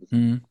ländlich, ein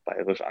bisschen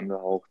bayerisch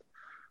angehaucht.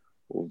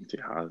 Und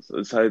ja, es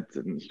ist halt,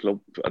 ich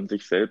glaube, an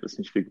sich selbst ist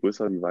nicht viel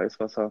größer wie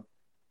Weißwasser,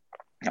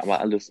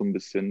 aber alles so ein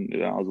bisschen,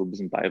 ja, so ein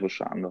bisschen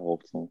bayerischer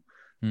angehaucht. So.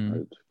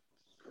 Halt,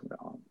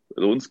 ja.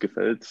 Also uns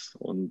gefällt's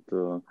und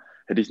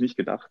hätte ich nicht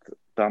gedacht,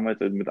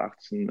 damals mit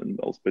 18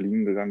 aus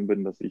Berlin gegangen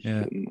bin, dass ich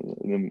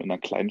in einer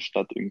kleinen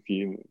Stadt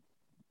irgendwie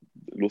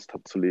Lust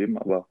habe zu leben,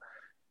 aber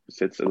bis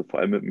jetzt, also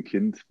vor allem mit dem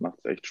Kind, macht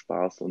es echt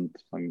Spaß und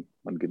man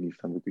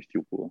genießt dann wirklich die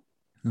Ruhe.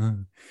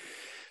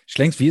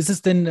 Schlenks, wie ist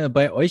es denn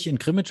bei euch in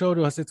Krimitschau?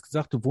 Du hast jetzt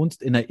gesagt, du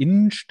wohnst in der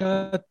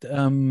Innenstadt.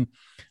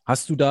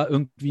 Hast du da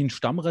irgendwie ein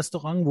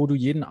Stammrestaurant, wo du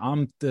jeden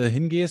Abend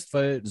hingehst?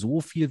 Weil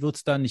so viel wird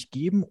es da nicht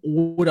geben.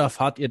 Oder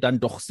fahrt ihr dann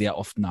doch sehr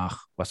oft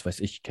nach, was weiß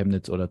ich,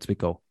 Chemnitz oder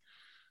Zwickau?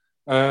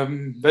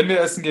 Wenn wir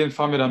essen gehen,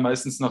 fahren wir dann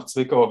meistens nach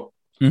Zwickau.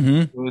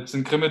 Also jetzt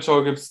in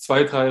Krimitschau gibt es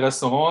 2, 3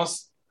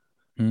 Restaurants,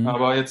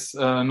 aber jetzt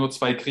nur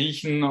 2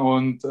 Griechen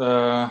und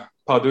ein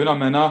paar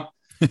Dönermänner.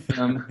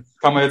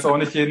 Kann man jetzt auch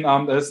nicht jeden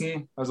Abend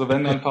essen. Also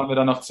wenn, dann fahren wir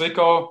dann nach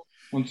Zwickau.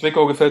 Und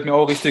Zwickau gefällt mir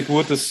auch richtig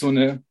gut. Das ist so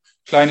eine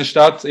kleine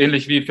Stadt,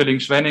 ähnlich wie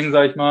Villingen-Schwenningen,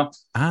 sag ich mal.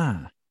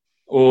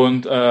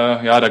 Und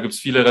ja, da gibt es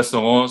viele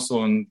Restaurants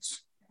und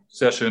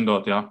sehr schön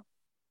dort, ja.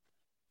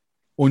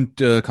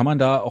 Und kann man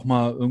da auch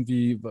mal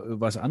irgendwie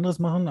was anderes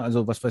machen?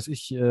 Also was weiß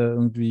ich,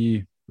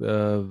 irgendwie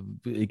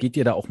geht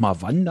ihr da auch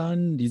mal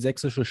wandern? Die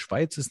sächsische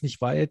Schweiz ist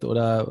nicht weit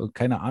oder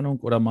keine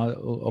Ahnung oder mal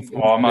auf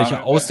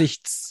irgendwelche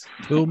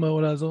Aussichtstürme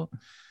oder so?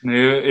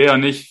 Nee, eher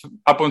nicht.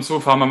 Ab und zu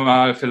fahren wir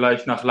mal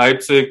vielleicht nach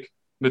Leipzig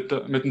mit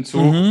dem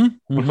Zug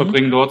und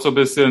verbringen dort so ein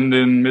bisschen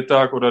den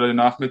Mittag oder den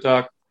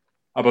Nachmittag.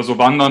 Aber so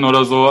wandern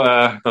oder so,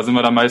 da sind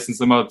wir dann meistens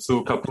immer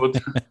zu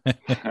kaputt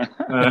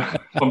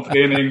vom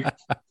Training.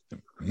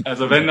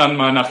 Also wenn dann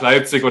mal nach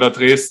Leipzig oder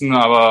Dresden,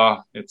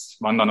 aber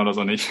jetzt wandern oder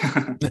so nicht.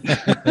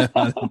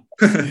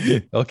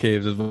 Okay,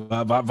 das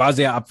war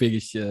sehr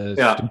abwegig,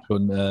 Ja. stimmt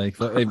schon.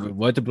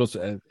 Wollte bloß,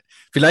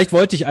 vielleicht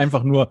wollte ich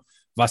einfach nur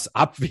was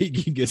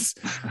Abwegiges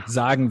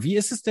sagen. Wie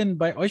ist es denn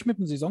bei euch mit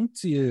dem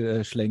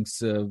Saisonziel,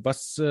 Schlenks?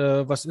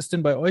 Was ist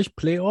denn bei euch?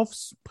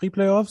 Playoffs,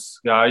 Pre-Playoffs?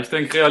 Ja, ich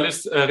denke,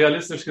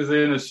 realistisch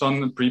gesehen ist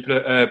schon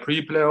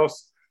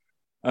Pre-Playoffs.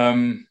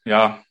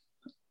 Ja,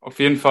 auf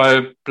jeden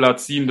Fall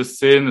Platz 7 bis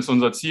 10 ist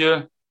unser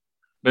Ziel.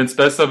 Wenn es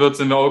besser wird,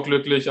 sind wir auch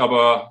glücklich,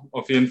 aber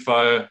auf jeden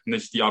Fall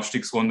nicht die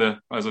Abstiegsrunde.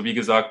 Also wie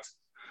gesagt,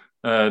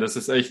 das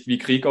ist echt wie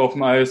Krieg auf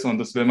dem Eis und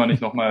das will man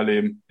nicht nochmal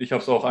erleben. Ich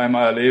habe es auch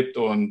einmal erlebt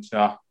und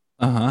ja,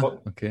 Aha,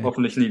 okay.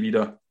 hoffentlich nie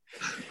wieder.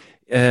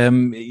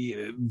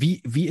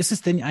 Wie ist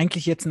es denn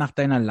eigentlich jetzt nach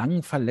deiner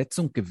langen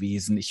Verletzung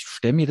gewesen? Ich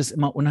stelle mir das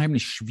immer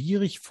unheimlich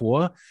schwierig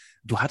vor.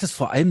 Du hattest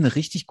vor allem eine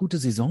richtig gute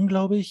Saison,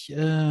 glaube ich,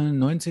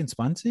 19,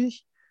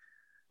 20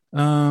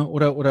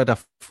 oder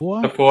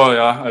davor? Davor,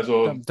 ja,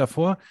 also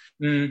Davor.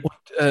 mh,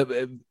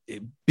 Und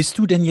bist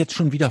du denn jetzt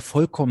schon wieder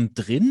vollkommen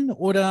drin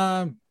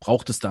oder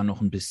braucht es da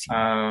noch ein bisschen?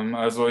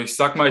 also ich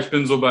sag mal, ich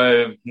bin so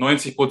bei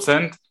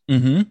 90%.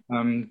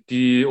 Mhm.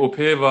 Die OP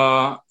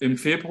war im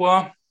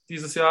Februar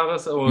dieses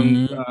Jahres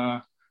und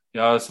Mhm.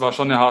 ja, es war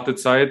schon eine harte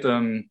Zeit.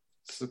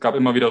 Es gab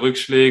immer wieder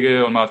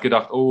Rückschläge und man hat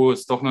gedacht, oh,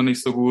 ist doch noch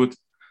nicht so gut.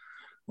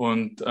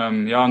 Und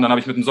ja, und dann habe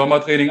ich mit dem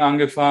Sommertraining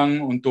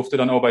angefangen und durfte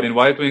dann auch bei den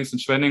Wild Wings in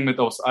Schwenning mit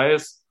aufs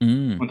Eis.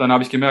 Mhm. Und dann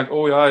habe ich gemerkt,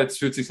 oh ja, jetzt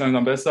fühlt es sich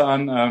langsam besser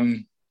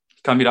an.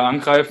 Ich kann wieder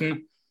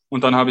angreifen.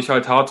 Und dann habe ich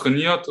halt hart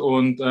trainiert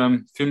und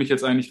fühle mich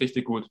jetzt eigentlich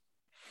richtig gut.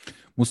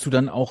 Musst du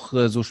dann auch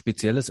so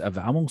spezielles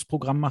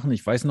Erwärmungsprogramm machen?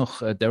 Ich weiß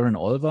noch, Darren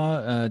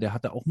Olver, der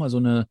hatte auch mal so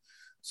eine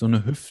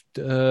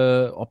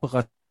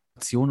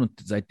Hüftoperation und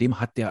seitdem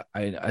hat der,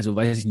 also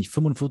weiß ich nicht,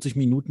 45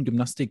 Minuten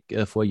Gymnastik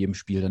vor jedem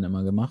Spiel dann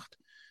immer gemacht.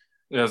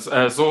 Ja,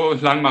 so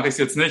lang mache ich es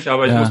jetzt nicht,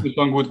 aber ich muss Ja, mich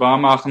schon gut warm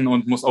machen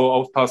und muss auch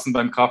aufpassen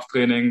beim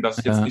Krafttraining, dass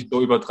ich jetzt ja. nicht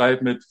so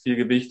übertreibe mit viel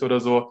Gewicht oder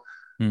so.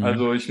 Mhm.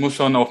 Also ich muss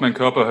schon auf meinen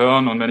Körper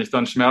hören und wenn ich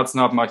dann Schmerzen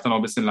habe, mache ich dann auch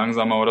ein bisschen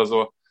langsamer oder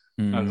so.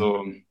 Mhm.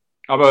 Also,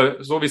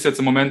 aber so wie es jetzt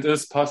im Moment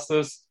ist, passt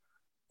es.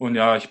 Und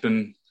ja, ich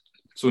bin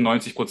zu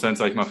 90%,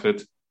 sag ich mal,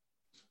 fit.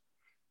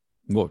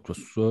 Ja, das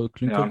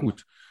klingt ja Ja.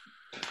 gut.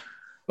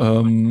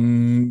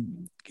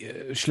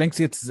 Schlenks,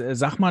 jetzt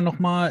sag mal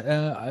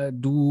nochmal,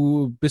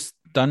 du bist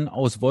dann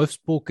aus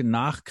Wolfsburg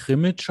nach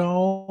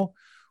Krimitschau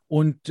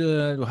und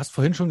du hast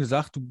vorhin schon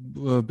gesagt,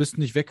 du bist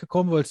nicht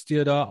weggekommen, weil es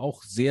dir da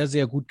auch sehr,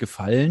 sehr gut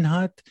gefallen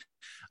hat.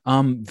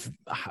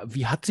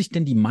 Wie hat sich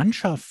denn die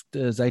Mannschaft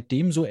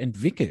seitdem so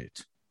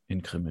entwickelt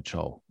in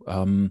Krimitschau?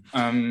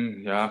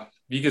 Ja,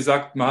 wie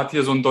gesagt, man hat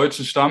hier so einen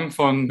deutschen Stamm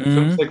von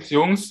fünf, Mhm. sechs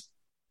Jungs.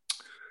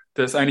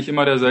 Der ist eigentlich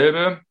immer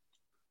derselbe.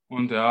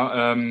 Und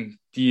ja,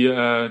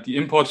 die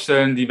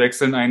Importstellen, die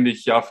wechseln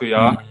eigentlich Jahr für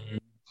Jahr. Mhm.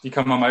 Die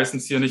kann man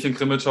meistens hier nicht in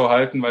Krimitschau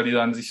halten, weil die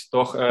dann sich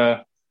doch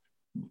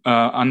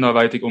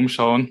anderweitig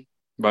umschauen,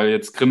 weil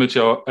jetzt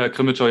Krimitschau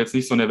jetzt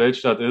nicht so eine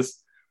Weltstadt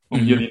ist, um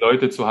hier Mhm. die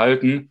Leute zu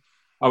halten.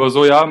 Aber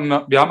so, ja,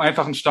 wir haben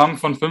einfach einen Stamm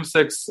von 5,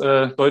 6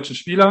 deutschen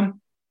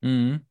Spielern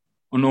Mhm.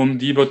 und um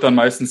die wird dann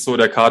meistens so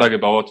der Kader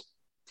gebaut.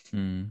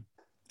 Mhm.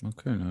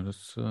 Okay, na,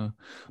 das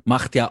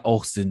macht ja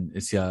auch Sinn,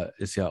 ist ja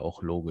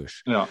auch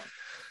logisch. Ja.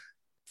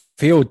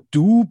 Theo,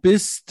 du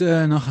bist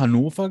nach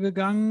Hannover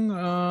gegangen.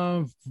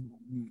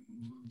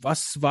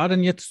 Was war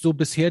denn jetzt so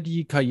bisher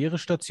die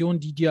Karrierestation,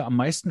 die dir am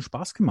meisten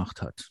Spaß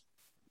gemacht hat?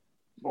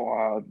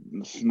 Boah,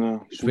 das ist eine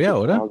gute Schwer,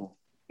 oder? Frage.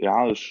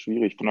 Ja, ist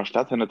schwierig. Von der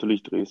Stadt her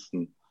natürlich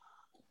Dresden.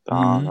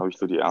 Da Mhm. habe ich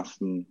so die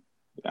ersten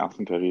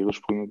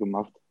Karrieresprünge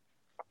gemacht.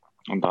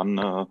 Und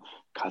dann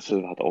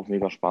Kassel hat auch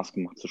mega Spaß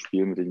gemacht zu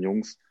spielen mit den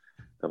Jungs.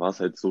 Da war es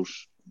halt so,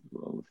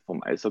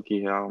 vom Eishockey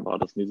her war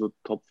das nie so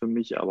top für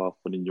mich, aber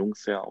von den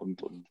Jungs her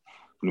und von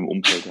dem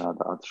Umfeld her,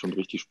 da hat es schon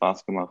richtig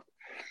Spaß gemacht.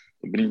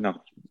 Dann bin ich nach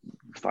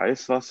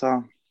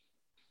Weißwasser.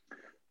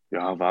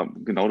 Ja, war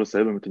genau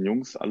dasselbe mit den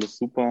Jungs, alles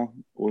super.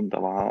 Und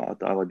da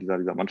aber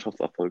dieser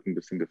Mannschaftserfolg ein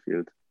bisschen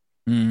gefehlt.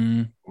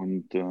 Mhm.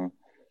 Und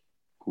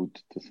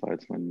gut, das war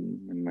jetzt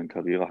mein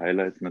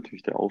Karriere-Highlight,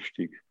 natürlich der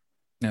Aufstieg.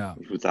 Ja,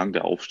 Ich würde sagen,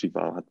 der Aufstieg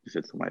hat bis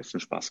jetzt am meisten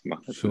Spaß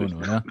gemacht, schon, natürlich.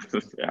 oder?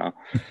 Ja,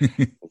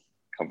 das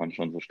kann man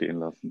schon so stehen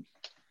lassen.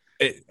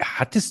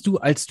 Hattest du,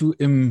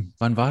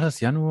 wann war das?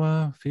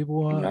 Januar, Im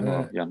Februar,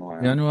 Januar,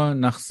 ja. Januar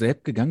nach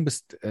Selb gegangen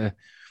bist?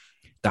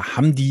 Da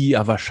haben die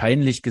ja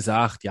wahrscheinlich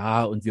gesagt,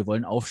 ja, und wir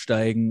wollen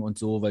aufsteigen und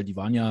so, weil die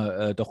waren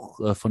ja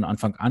doch von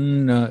Anfang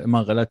an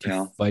immer relativ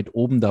Ja, weit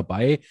oben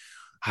dabei.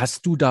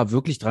 Hast du da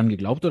wirklich dran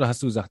geglaubt oder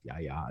hast du gesagt, ja,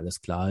 ja,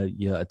 alles klar,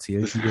 ihr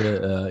erzählt das,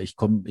 hier, ich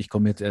komm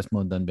jetzt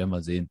erstmal und dann werden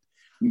wir sehen.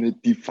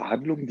 die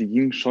Verhandlungen, die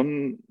gingen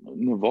schon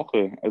eine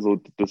Woche.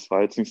 Also das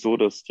war jetzt nicht so,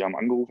 dass die haben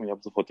angerufen, ich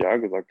habe sofort ja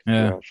gesagt. Das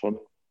Ja, wäre schon,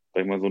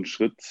 sag ich mal, so ein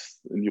Schritt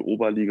in die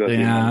Oberliga, den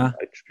man ja,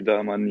 als Spieler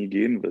immer nie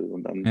gehen will.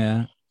 Und dann,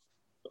 ja.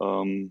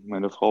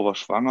 meine Frau war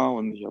schwanger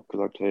und ich habe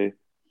gesagt, hey,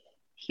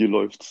 hier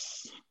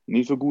läuft's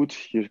nicht so gut,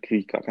 hier kriege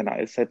ich gar keine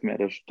Eiszeit mehr.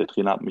 Der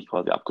Trainer hat mich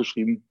quasi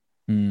abgeschrieben.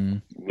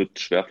 Hm, Wird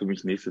schwer für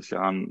mich nächstes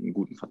Jahr einen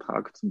guten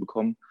Vertrag zu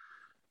bekommen.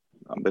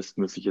 am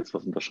besten müsste ich jetzt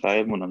was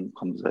unterschreiben und dann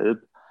kommen sie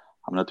selbst,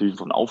 haben natürlich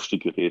von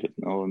Aufstieg geredet.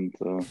 Ne? Und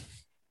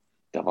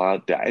da war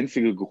der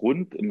einzige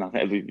Grund im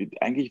Nachhinein, also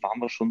eigentlich waren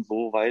wir schon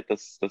so weit,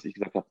 dass ich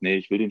gesagt habe, nee,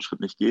 ich will den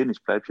Schritt nicht gehen,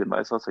 ich bleibe hier in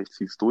Weißwasser, ich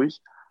ziehe es durch.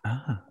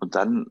 Ah. Und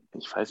dann,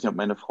 ich weiß nicht, ob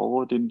meine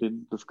Frau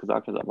den das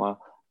gesagt hat, aber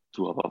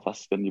du, aber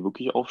was, wenn die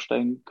wirklich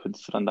aufsteigen,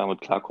 könntest du dann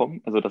damit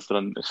klarkommen? Also, dass du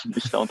dann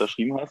nicht da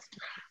unterschrieben hast.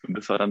 Und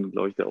das war dann,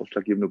 glaube ich, der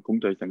ausschlaggebende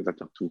Punkt, da ich dann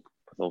gesagt habe, du,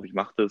 pass auf, ich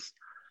mache das.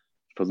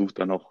 Ich versuche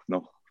dann auch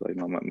noch, sag ich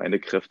mal, meine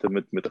Kräfte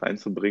mit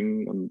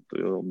reinzubringen und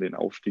um den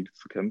Aufstieg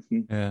zu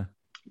kämpfen. Ja.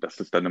 Dass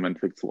das dann im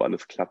Endeffekt so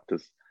alles klappt,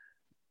 das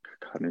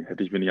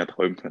hätte ich mir nicht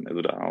erträumen können.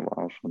 Also da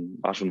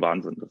war schon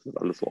Wahnsinn, dass das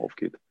alles so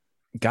aufgeht.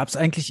 Gab es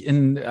eigentlich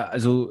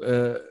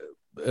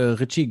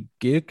Richie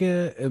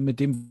Gilke,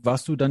 mit dem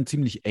warst du dann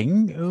ziemlich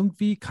eng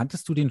irgendwie?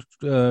 Kanntest du den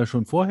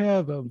schon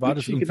vorher? War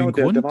das Richie, irgendwie genau,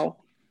 ein Grund?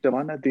 der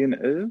war in der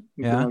DNL,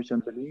 mit Ja. dem habe ich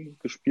in Berlin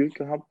gespielt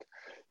gehabt.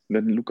 Und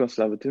dann Lukas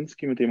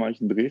Slawetinski, mit dem habe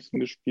ich in Dresden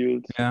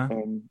gespielt. Ja.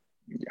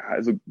 Ja,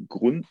 also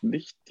Grund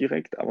nicht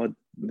direkt, aber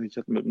ich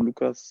hatte mit dem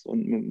Lukas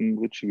und mit dem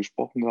Richie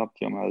gesprochen gehabt.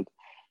 Die haben halt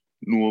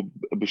nur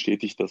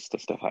bestätigt, dass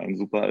der Verein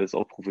super ist,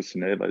 auch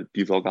professionell, weil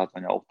die Sorge hat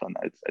man ja auch dann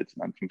als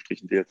in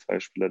Anführungsstrichen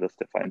DL2-Spieler, dass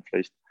der Verein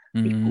vielleicht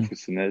nicht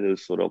professionell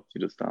ist oder ob die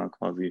das da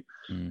quasi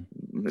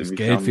Das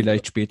Geld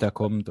vielleicht später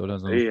kommt oder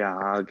so.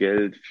 Ja,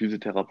 Geld,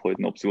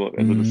 Physiotherapeuten, Option,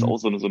 also das ist auch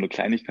so eine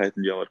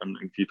Kleinigkeiten, die aber dann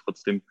irgendwie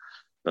trotzdem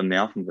dann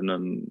nerven, wenn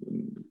dann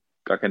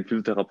gar kein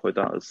Physiotherapeut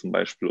da ist zum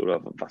Beispiel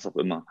oder was auch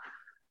immer.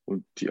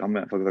 Und die haben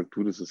mir einfach gesagt,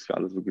 du, das ist für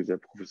alles wirklich sehr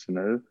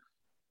professionell.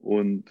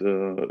 Und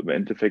im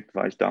Endeffekt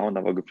war ich da und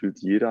da war gefühlt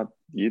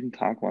jeden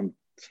Tag waren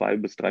 2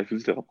 bis 3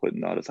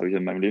 Physiotherapeuten da. Das habe ich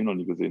in meinem Leben noch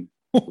nie gesehen.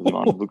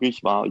 Also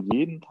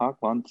jeden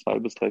Tag waren 2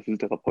 bis 3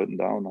 Physiotherapeuten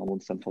da und haben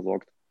uns dann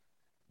versorgt.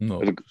 No.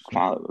 Also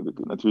klar,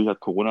 natürlich hat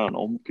Corona dann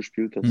auch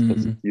mitgespielt, dass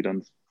die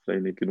dann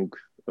vielleicht nicht genug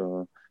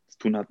zu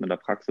tun hatten in der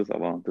Praxis,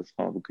 aber das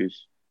war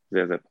wirklich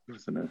sehr, sehr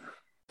professionell.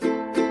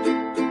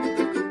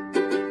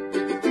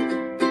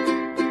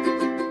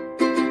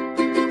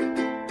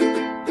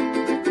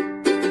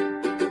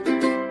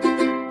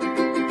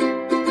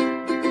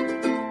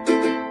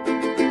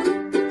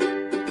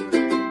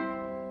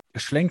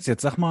 Schlenks,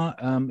 jetzt sag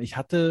mal, ich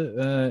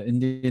hatte in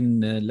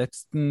den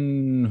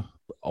letzten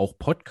auch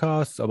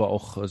Podcasts, aber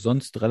auch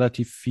sonst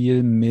relativ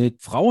viel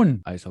mit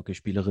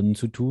Frauen-Eishockeyspielerinnen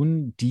zu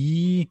tun,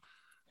 die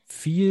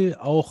viel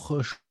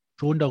auch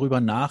schon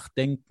darüber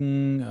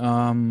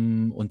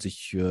nachdenken und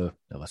sich,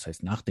 was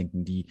heißt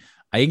nachdenken, die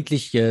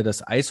eigentlich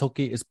das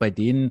Eishockey ist bei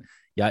denen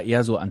ja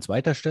eher so an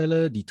zweiter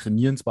Stelle. Die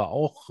trainieren zwar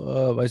auch,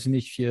 weiß ich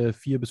nicht, 4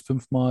 bis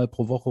 5 Mal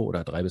pro Woche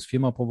oder 3 bis 4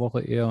 Mal pro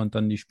Woche eher und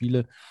dann die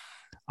Spiele.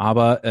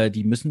 Aber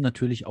die müssen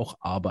natürlich auch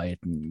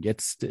arbeiten.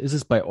 Jetzt ist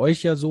es bei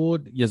euch ja so,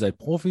 ihr seid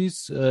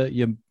Profis,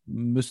 ihr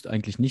müsst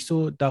eigentlich nicht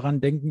so daran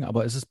denken,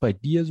 aber ist es bei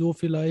dir so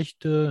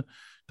vielleicht,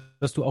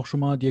 dass du auch schon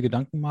mal dir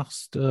Gedanken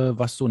machst,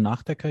 was so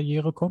nach der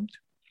Karriere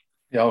kommt?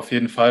 Ja, auf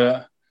jeden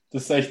Fall.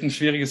 Das ist echt ein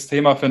schwieriges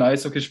Thema für einen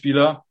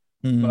Eishockeyspieler.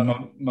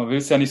 Weil man will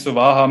es ja nicht so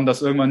wahrhaben,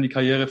 dass irgendwann die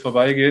Karriere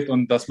vorbeigeht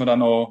und dass man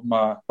dann auch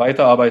mal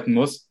weiterarbeiten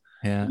muss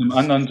in einem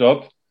anderen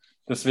Job.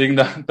 Deswegen,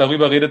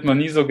 darüber redet man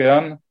nie so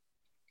gern.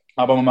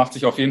 Aber man macht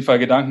sich auf jeden Fall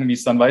Gedanken, wie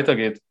es dann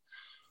weitergeht.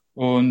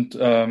 Und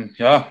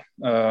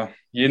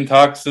jeden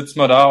Tag sitzt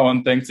man da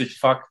und denkt sich,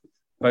 fuck,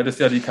 bald ist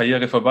ja die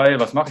Karriere vorbei,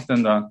 was mache ich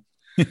denn da?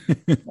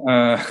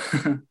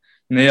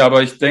 Nee,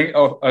 aber ich denke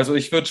auch, also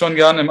ich würde schon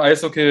gerne im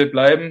Eishockey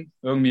bleiben,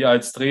 irgendwie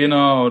als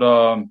Trainer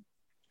oder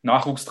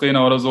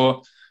Nachwuchstrainer oder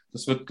so.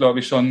 Das wird, glaube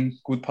ich, schon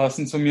gut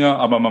passen zu mir,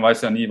 aber man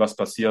weiß ja nie, was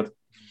passiert.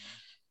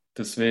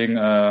 Deswegen,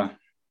 man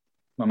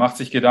macht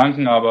sich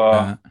Gedanken,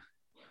 aber...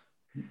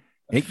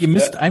 Ja, ihr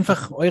müsst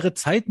einfach eure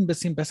Zeit ein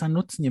bisschen besser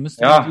nutzen. Ihr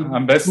müsst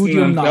am besten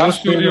ein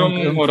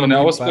Fernstudium oder eine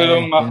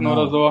Ausbildung machen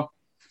oder so.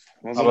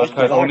 Aber das ist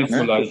halt auch nicht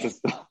so leicht.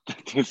 Was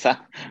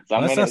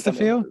sagst du,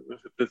 Theo?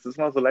 Das ist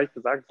mal so leicht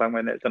gesagt, sagen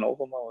meine Eltern auch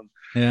immer. Und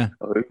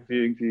aber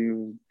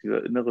irgendwie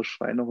dieser innere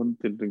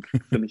Schweinehund, den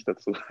kriegst du nicht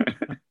dazu.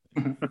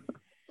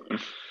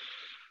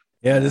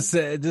 Ja, das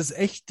ist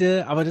echt,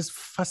 aber das ist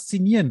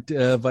faszinierend,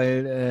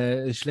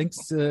 weil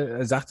Schlenks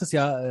sagt es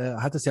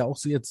ja, hat es ja auch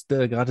so jetzt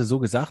gerade so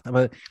gesagt,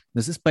 aber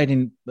das ist bei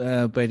den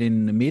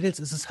Mädels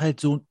ist es halt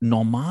so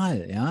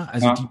normal, ja.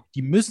 Also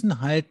die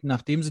müssen halt,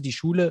 nachdem sie die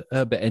Schule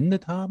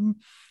beendet haben,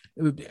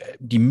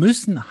 die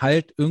müssen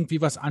halt irgendwie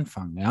was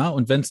anfangen, ja.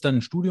 Und wenn es dann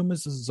ein Studium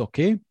ist es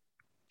okay.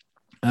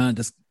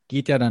 Das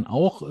geht ja dann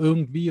auch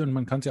irgendwie und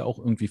man kann es ja auch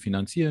irgendwie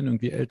finanzieren,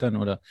 irgendwie Eltern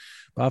oder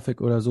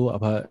BAföG oder so,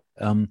 aber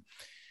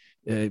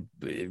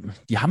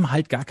die haben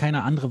halt gar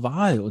keine andere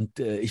Wahl. Und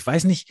ich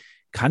weiß nicht,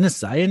 kann es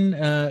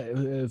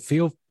sein,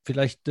 Theo,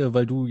 vielleicht,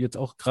 weil du jetzt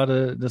auch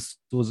gerade das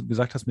so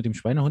gesagt hast mit dem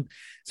Schweinehund,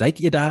 seid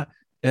ihr da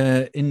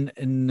in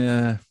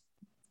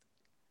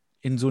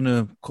so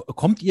eine,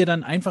 kommt ihr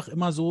dann einfach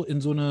immer so in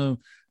so eine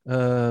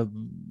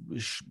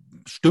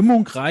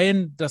Stimmung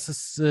rein, dass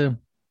es,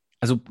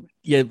 also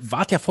ihr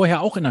wart ja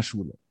vorher auch in der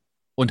Schule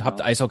und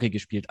habt Eishockey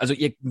gespielt. Also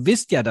ihr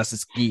wisst ja, dass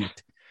es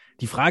geht.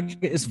 Die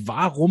Frage ist,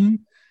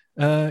 warum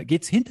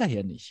geht's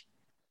hinterher nicht?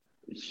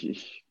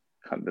 Ich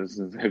Das ist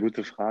eine sehr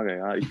gute Frage,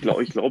 ja. Ich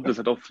glaube, das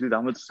hat auch viel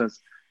damit zu tun,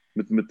 dass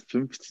mit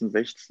 15,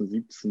 16,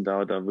 17,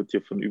 da wird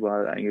dir von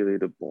überall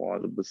eingeredet, boah,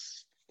 du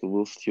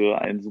wirst hier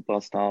ein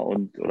Superstar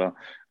oder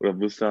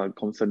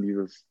kommst dann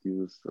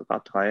dieses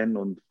Rad rein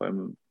und vor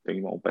allem, denke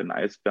ich mal, auch bei den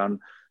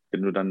Eisbären,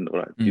 wenn du dann,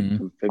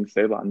 du fängst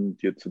selber an,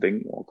 dir zu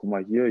denken, oh, guck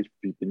mal hier, ich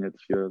bin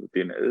jetzt hier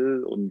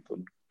DNL und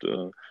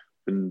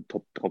bin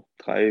Top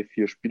 3,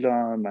 4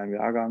 Spieler in meinem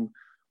Jahrgang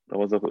oder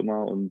was auch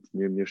immer und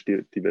mir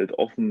steht die Welt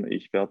offen,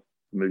 ich werde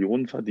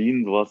Millionen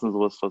verdienen, was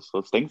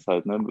denkst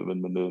halt, ne,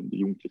 wenn du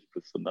jugendlich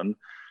bist und dann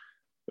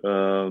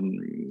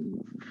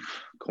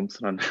kommst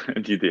du dann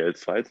in die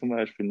DL2 zum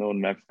Beispiel, ne, und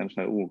merkst ganz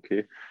schnell, oh,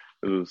 okay,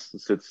 also es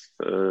ist jetzt,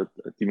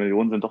 die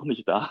Millionen sind doch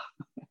nicht da.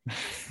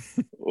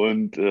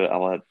 Und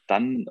aber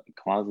dann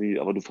quasi,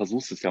 aber du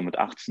versuchst es ja mit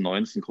 18,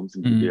 19, kommst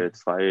in die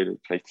DL2,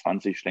 vielleicht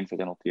 20, längst hat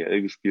ja noch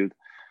DL gespielt.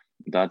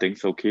 Da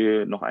denkst du,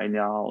 okay, noch ein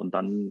Jahr und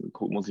dann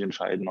muss ich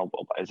entscheiden,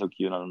 ob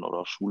Eishockey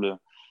oder Schule.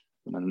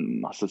 Und dann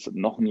machst du es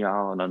noch ein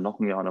Jahr und dann noch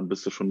ein Jahr und dann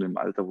bist du schon im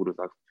Alter, wo du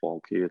sagst, boah,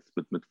 okay, jetzt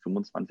mit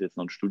 25 jetzt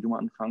noch ein Studium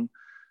anfangen.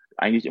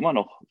 Eigentlich immer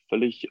noch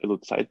völlig, also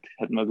Zeit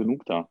hätten wir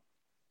genug da.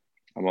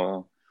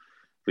 Aber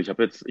ich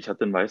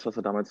hatte in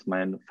Weißwasser damals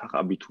mein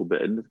Fachabitur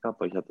beendet gehabt,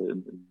 weil ich hatte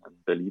in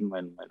Berlin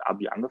mein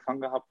Abi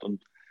angefangen gehabt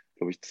und,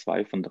 glaube ich,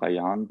 2 von 3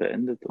 Jahren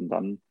beendet und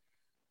dann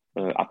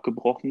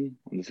abgebrochen.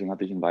 Und deswegen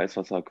hatte ich in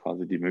Weißwasser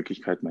quasi die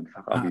Möglichkeit, mein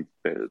Fachabi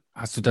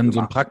Hast du dann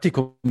so ein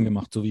Praktikum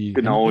gemacht, so wie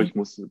Genau, Henry?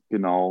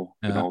 Genau,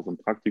 so ein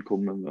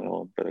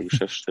Praktikum bei der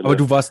Geschäftsstelle. Aber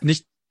du warst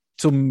nicht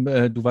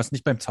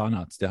beim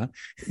Zahnarzt, ja?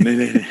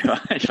 Nee,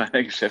 ich war in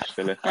der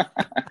Geschäftsstelle.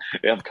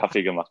 Ich habe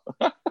Kaffee gemacht.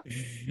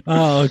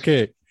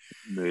 Okay.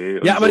 Nee,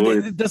 Ja, aber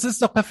so, das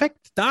ist doch perfekt.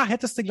 Da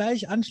hättest du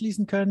gleich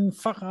anschließen können,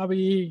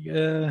 Fachabi.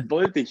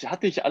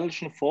 hatte ich alles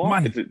schon vor.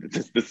 Mann.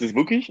 Das ist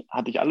wirklich,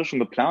 hatte ich alles schon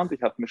geplant.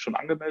 Ich hatte mich schon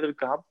angemeldet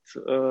gehabt,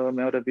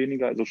 mehr oder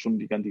weniger, also schon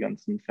die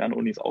ganzen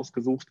Fernunis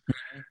ausgesucht.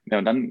 Ja,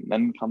 und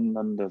dann kam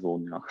dann der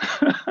Sohn, ja.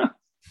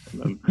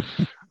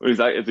 Und ich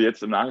sage, also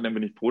jetzt im Nachhinein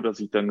bin ich froh, dass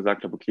ich dann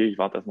gesagt habe, okay, ich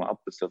warte erstmal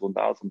ab, bis der Sohn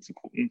da ist, um zu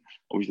gucken,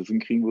 ob ich das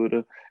hinkriegen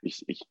würde.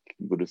 Ich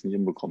würde es nicht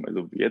hinbekommen.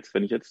 Also jetzt,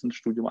 wenn ich jetzt ein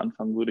Studium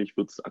anfangen würde, ich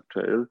würde es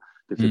aktuell,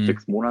 das jetzt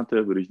 6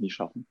 Monate, würde ich nicht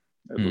schaffen.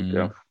 Also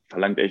der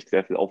verlangt echt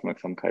sehr viel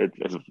Aufmerksamkeit.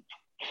 Also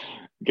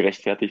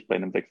gerechtfertigt bei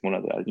einem 6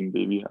 Monate alten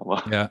Baby,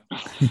 aber Ja.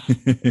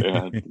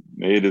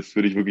 nee, das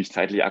würde ich wirklich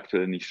zeitlich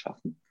aktuell nicht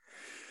schaffen.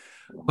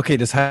 Okay,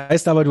 das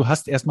heißt aber, du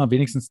hast erstmal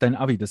wenigstens dein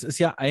Abi. Das ist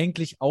ja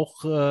eigentlich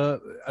auch,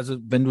 also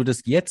wenn du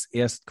das jetzt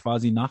erst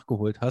quasi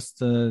nachgeholt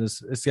hast,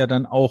 das ist ja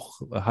dann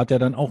auch, hat ja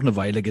dann auch eine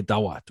Weile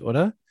gedauert,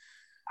 oder?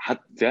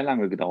 Hat sehr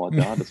lange gedauert,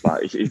 ja. Das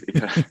war, ich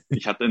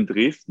hatte in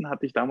Dresden,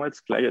 hatte ich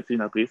damals gleich, als ich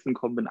nach Dresden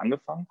gekommen bin,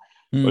 angefangen.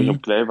 Weil ich habe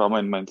gleich, war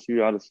mein Ziel,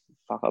 ja, das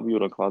Fachabi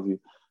oder quasi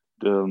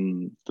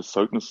das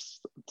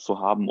Zeugnis zu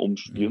haben, um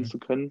studieren zu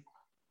können.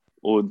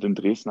 Und in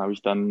Dresden habe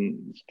ich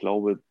dann, ich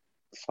glaube,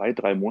 2,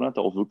 3 Monate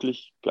auch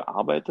wirklich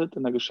gearbeitet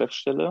in der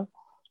Geschäftsstelle.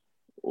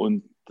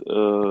 Und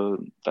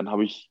dann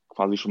habe ich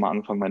quasi schon mal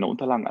angefangen, meine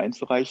Unterlagen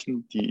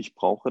einzureichen, die ich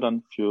brauche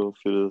dann für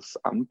das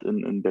Amt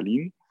in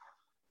Berlin.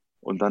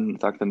 Und dann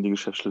sagt dann die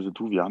Geschäftsstelle,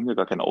 du, wir haben hier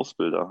gar keinen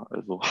Ausbilder.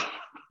 Also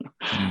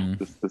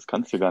das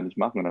kannst du gar nicht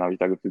machen. Und dann habe ich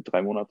da gefühlt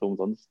 3 Monate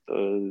umsonst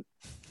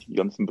die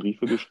ganzen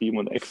Briefe geschrieben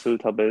und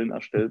Excel-Tabellen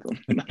erstellt.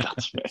 Und dann dachte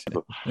ich mir,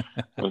 also,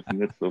 was ist denn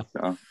jetzt los?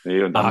 Ja.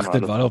 Nee, und dann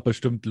das war doch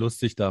bestimmt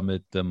lustig da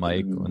mit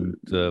Mike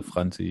und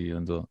Franzi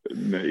und so.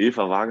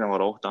 Eva Wagner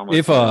war auch damals.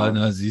 Eva,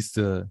 na siehst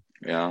du.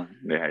 Ja,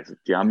 nee, also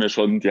die haben mir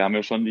schon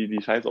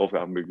die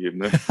Scheißaufgaben gegeben,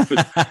 ne?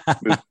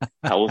 Mit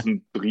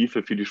 1000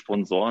 Briefe für die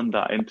Sponsoren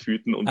da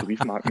eintüten und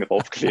Briefmarken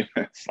raufkleben.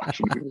 Das war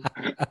schon übel.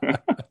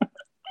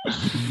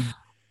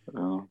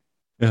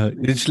 Ja,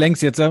 jetzt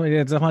Schlenks, jetzt sag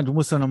mal, du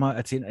musst doch nochmal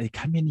erzählen. Ich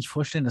kann mir nicht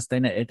vorstellen, dass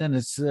deine Eltern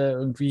das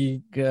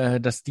irgendwie,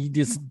 dass die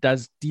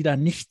da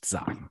nichts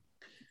sagen.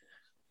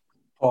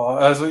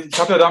 Also ich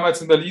habe ja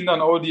damals in Berlin dann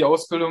auch die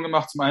Ausbildung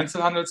gemacht zum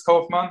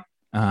Einzelhandelskaufmann,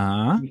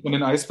 die von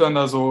den Eisbären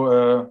da so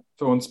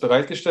für uns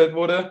bereitgestellt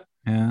wurde.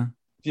 Ja.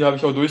 Die habe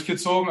ich auch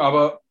durchgezogen,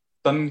 aber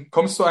dann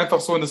kommst du einfach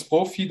so in das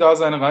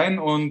Profi-Dasein rein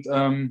und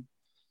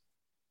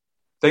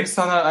denkst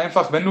dann halt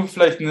einfach, wenn du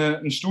vielleicht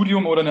ein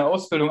Studium oder eine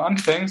Ausbildung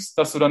anfängst,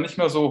 dass du dann nicht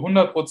mehr so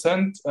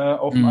 100%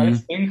 auf dem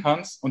Eis bringen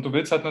kannst und du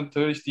willst halt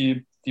natürlich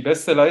die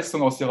beste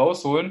Leistung aus dir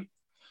rausholen.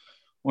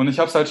 Und ich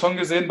habe es halt schon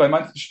gesehen bei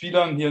manchen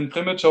Spielern hier in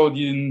Primitschau,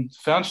 die ein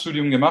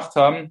Fernstudium gemacht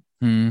haben,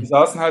 die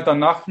saßen halt dann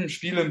nach dem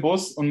Spiel im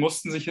Bus und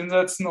mussten sich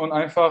hinsetzen und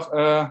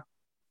einfach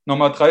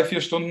nochmal 3,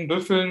 4 Stunden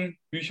büffeln,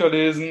 Bücher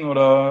lesen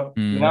oder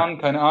lernen,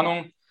 keine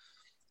Ahnung.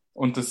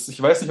 Und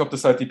ich weiß nicht, ob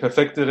das halt die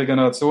perfekte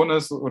Regeneration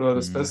ist oder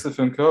das Beste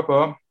für den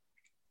Körper.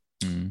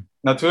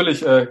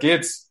 Natürlich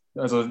geht's.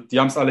 Also die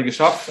haben es alle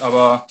geschafft,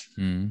 aber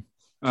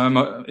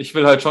ich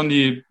will halt schon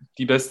die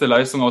beste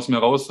Leistung aus mir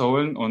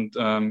rausholen. Und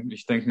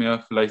ich denke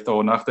mir, vielleicht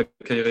auch nach der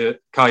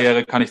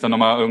Karriere kann ich dann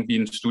nochmal irgendwie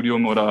ein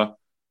Studium oder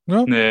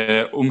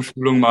eine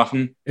Umschulung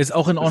machen. Ist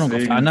auch in Ordnung.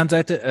 Deswegen. Auf der anderen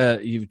Seite,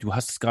 du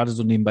hast es gerade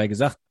so nebenbei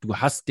gesagt, du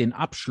hast den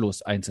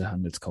Abschluss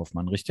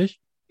Einzelhandelskaufmann,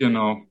 richtig?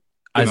 Genau.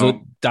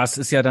 Also das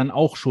ist ja dann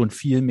auch schon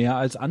viel mehr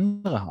als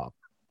andere haben.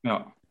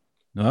 Ja.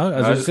 Ja,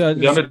 also es ist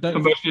wir haben jetzt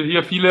zum Beispiel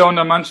hier viele in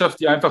der Mannschaft,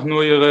 die einfach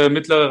nur ihre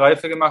mittlere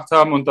Reife gemacht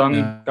haben und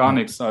dann gar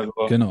nichts. Also,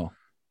 genau.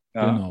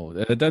 ja. Genau.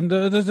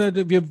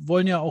 Wir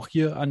wollen ja auch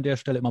hier an der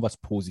Stelle immer was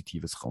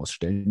Positives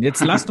rausstellen.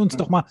 Jetzt lasst uns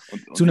doch mal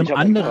zu einem ich habe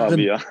anderen.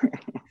 Fabi, ja.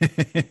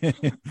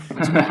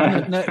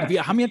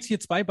 Wir haben jetzt hier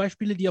 2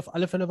 Beispiele, die auf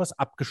alle Fälle was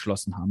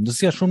abgeschlossen haben. Das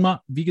ist ja schon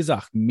mal, wie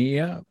gesagt,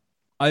 mehr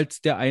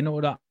als der eine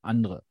oder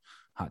andere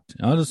hat.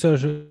 Ja, das ist ja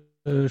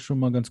schon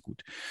mal ganz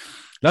gut.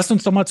 Lasst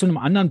uns doch mal zu einem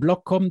anderen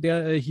Blog kommen,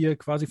 der hier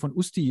quasi von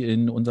Usti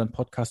in unseren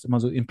Podcast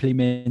immer so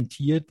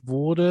implementiert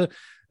wurde.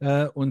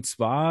 Und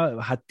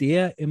zwar hat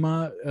der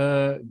immer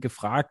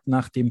gefragt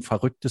nach dem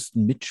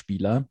verrücktesten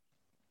Mitspieler,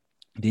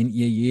 den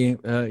ihr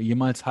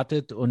jemals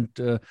hattet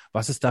und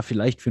was es da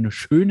vielleicht für eine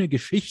schöne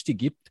Geschichte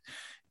gibt,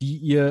 die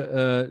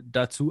ihr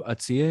dazu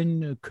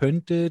erzählen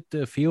könntet.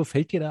 Feo,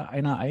 fällt dir da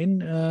einer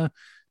ein,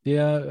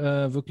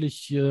 der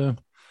wirklich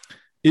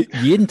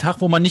jeden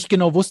Tag, wo man nicht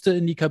genau wusste,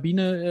 in die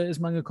Kabine ist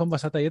man gekommen,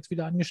 was hat er jetzt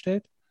wieder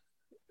angestellt?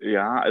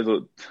 Ja,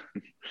 also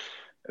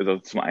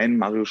zum einen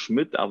Mario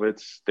Schmidt, aber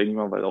jetzt denke ich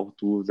mal, weil auch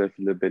du sehr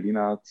viele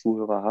Berliner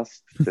Zuhörer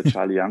hast, der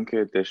Charlie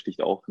Janke, der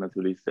sticht auch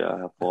natürlich sehr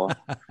hervor.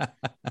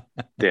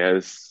 Der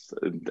ist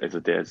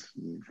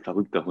ein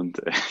verrückter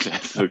Hund. Der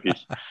ist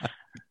wirklich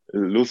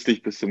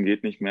lustig bis zum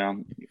geht nicht mehr.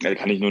 Da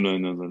kann ich nur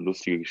eine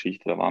lustige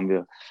Geschichte.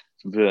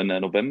 Sind wir in der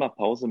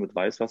Novemberpause mit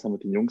Weißwasser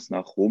mit den Jungs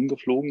nach Rom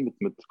geflogen,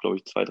 mit glaube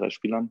ich, 2, 3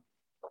 Spielern.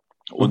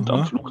 Und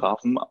am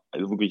Flughafen,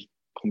 also wirklich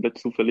komplett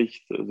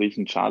zufällig, sehe ich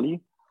einen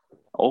Charlie.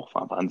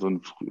 War an so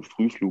einem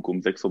Frühflug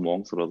um 6 Uhr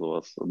morgens oder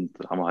sowas. Und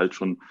haben halt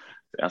schon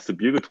das erste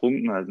Bier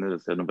getrunken, halt, ne,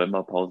 das ist ja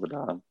Novemberpause,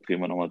 da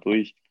drehen wir nochmal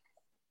durch.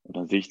 Und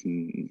dann sehe ich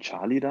einen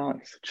Charlie da.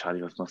 Ich so,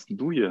 Charlie, was machst denn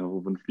du hier?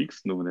 Wohin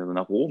fliegst du? Und er so,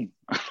 nach Rom.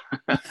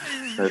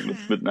 Halt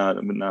mit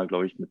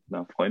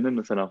einer Freundin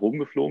ist er nach Rom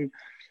geflogen.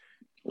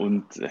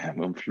 Und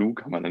im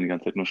Flug haben wir dann die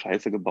ganze Zeit nur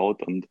Scheiße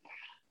gebaut. Und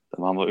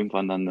dann waren wir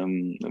irgendwann dann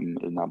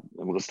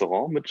im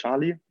Restaurant mit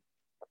Charlie.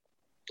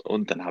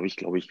 Und dann habe ich,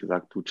 glaube ich,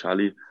 gesagt, du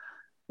Charlie,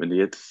 wenn du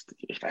jetzt,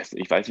 ich weiß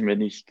nicht mehr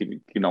nicht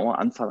genaue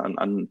Anzahl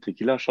an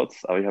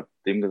Tequila-Shots, aber ich habe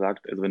dem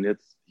gesagt, also wenn du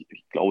jetzt,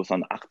 ich glaube, es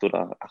waren 8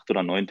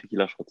 oder 9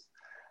 Tequila-Shots,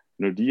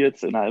 wenn du die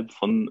jetzt innerhalb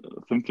von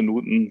 5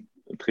 Minuten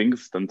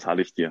trinkst, dann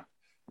zahle ich dir.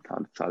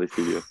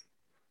 Hier.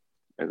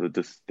 Also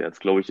der hat,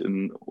 glaube ich,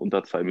 in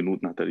unter 2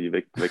 Minuten hat er die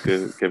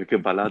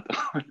weggeballert.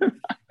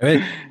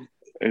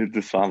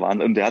 Das war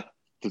Wahnsinn. Und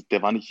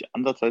der war nicht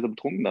ansatzweise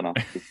betrunken danach.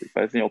 Ich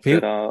weiß nicht, ob Feo,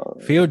 der da.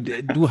 Feo,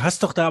 du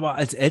hast doch da aber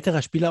als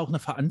älterer Spieler auch eine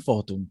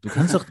Verantwortung.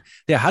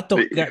 Der hat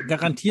doch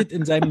garantiert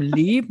in seinem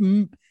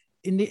Leben,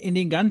 in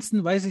den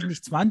ganzen, weiß ich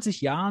nicht,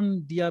 20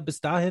 Jahren, die er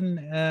bis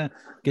dahin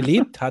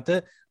gelebt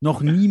hatte,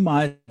 noch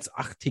niemals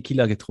 8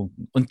 Tequila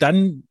getrunken. Und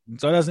dann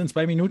soll er es in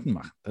 2 Minuten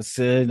machen.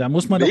 Da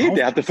muss man Nee, doch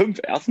der hatte 5.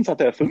 Erstens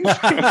hatte er 5.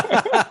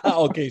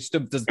 Okay,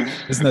 stimmt. Das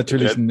ist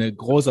natürlich ein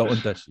großer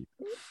Unterschied.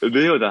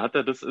 Nee, und da hat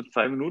er das in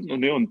 2 Minuten.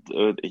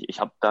 Ich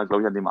habe da,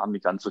 glaube ich, an dem Abend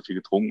nicht ganz so viel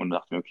getrunken und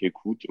dachte mir, okay,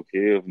 gut,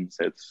 muss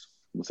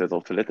jetzt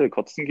auf Toilette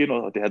kotzen gehen.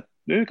 Oder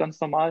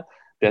ganz normal.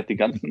 Der hat den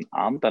ganzen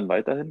Abend dann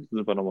weiterhin,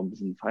 sind wir noch mal ein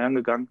bisschen feiern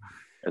gegangen.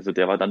 Also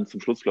der war dann zum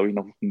Schluss, glaube ich,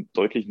 noch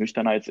deutlich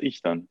nüchterner als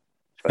ich dann.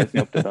 Ich weiß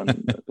nicht, ob der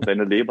dann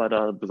seine Leber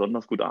da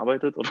besonders gut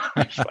arbeitet oder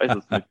ich weiß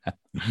es nicht.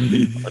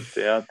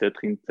 Aber der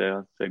trinkt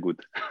sehr, sehr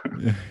gut.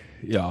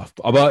 Ja,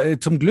 aber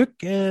zum Glück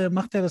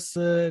macht er das,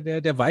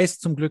 der weiß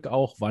zum Glück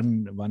auch,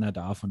 wann er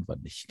darf und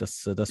wann nicht.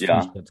 Das finde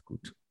ich ganz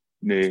gut.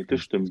 Nee,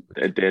 das stimmt.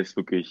 Der ist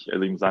wirklich,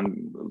 also ich muss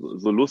sagen,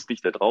 so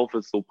lustig der drauf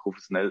ist, so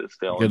professionell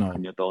ist der und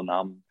trainiert auch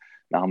nach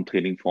dem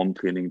Training, vorm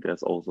Training, der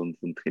ist auch so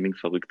ein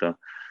Trainingsverrückter.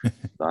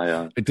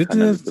 Daher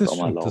das auch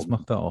mal erlauben. Das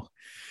macht er auch.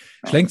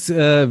 Ja. Schlenks,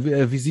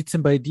 wie sieht es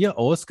denn bei dir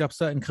aus? Gab es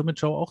da in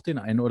Krimitschau auch den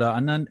einen oder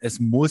anderen? Es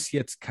muss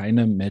jetzt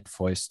keine Matt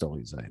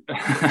Foy-Story sein.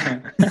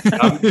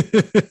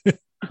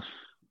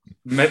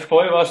 Matt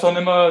Foy war schon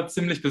immer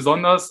ziemlich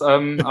besonders,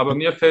 aber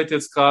mir fällt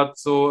jetzt gerade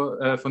so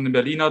von den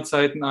Berliner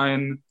Zeiten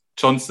ein,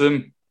 John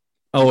Sim.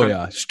 Oh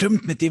ja,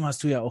 stimmt, mit dem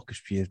hast du ja auch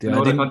gespielt.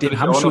 Ja, genau, den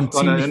haben schon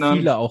ziemlich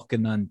viele auch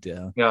genannt.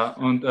 Ja, ja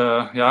und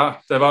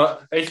der war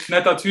echt ein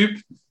netter Typ.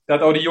 Der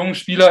hat auch die jungen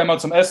Spieler immer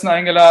zum Essen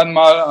eingeladen,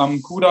 mal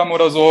am Kudamm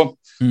oder so.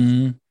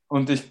 Mhm.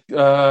 Und ich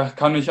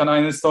kann mich an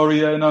eine Story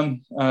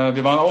erinnern.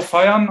 Wir waren auch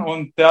feiern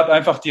und der hat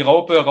einfach die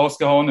Raupe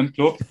rausgehauen im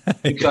Club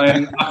mit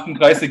seinen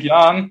 38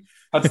 Jahren,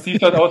 hat das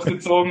T-Shirt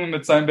ausgezogen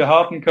mit seinem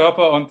behaarten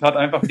Körper und hat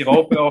einfach die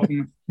Raupe auf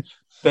dem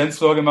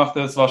Dancefloor gemacht.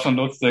 Das war schon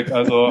lustig.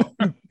 Also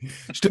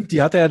stimmt,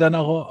 die hat er ja dann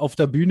auch auf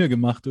der Bühne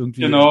gemacht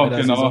irgendwie bei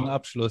der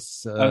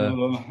Saisonabschluss.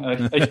 Also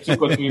echt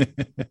super Typ.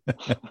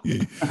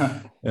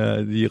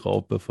 Ja, die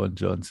Raupe von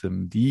John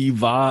Sim,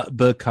 die war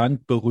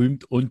bekannt,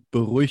 berühmt und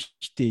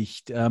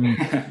berüchtigt.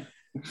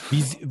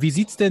 Wie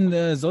sieht es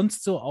denn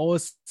sonst so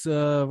aus?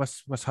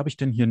 Was habe ich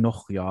denn hier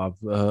noch? Ja,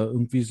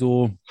 irgendwie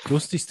so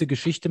lustigste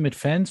Geschichte mit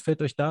Fans.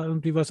 Fällt euch da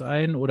irgendwie was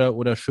ein?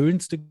 Oder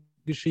schönste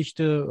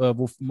Geschichte,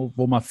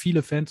 wo mal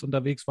viele Fans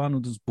unterwegs waren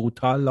und es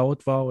brutal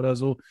laut war oder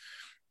so?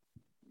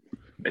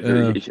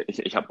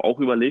 Ich habe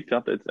auch überlegt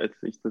gehabt,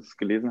 als ich das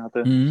gelesen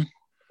hatte.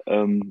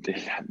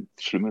 Das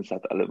Schlimme ist,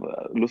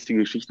 alle lustige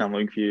Geschichten haben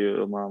irgendwie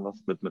immer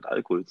was mit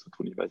Alkohol zu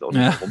tun. Ich weiß auch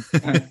nicht Ja.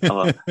 warum.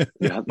 Aber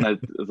wir hatten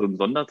halt so einen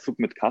Sonderzug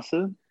mit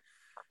Kassel.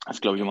 Das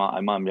glaube ich immer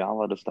einmal im Jahr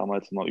war das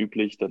damals immer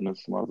üblich. Dann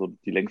ist immer so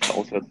die längste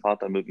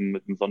Auswärtsfahrt dann mit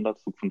einem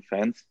Sonderzug von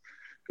Fans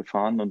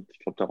gefahren. Und ich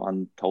glaube, da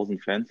waren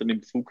 1000 Fans in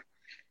dem Zug.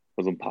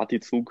 Also ein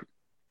Partyzug.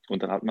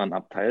 Und dann hatten wir ein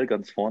Abteil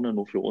ganz vorne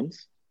nur für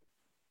uns.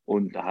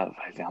 Und da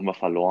haben wir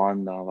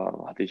verloren,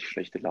 hatte ich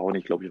schlechte Laune.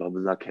 Ich glaube, ich war ein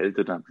bisschen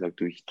erkältet. Dann habe ich gesagt,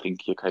 du, ich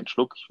trinke hier keinen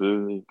Schluck, ich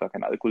will gar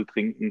keinen Alkohol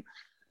trinken.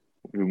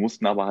 Wir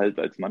mussten aber halt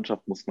als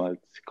Mannschaft mussten halt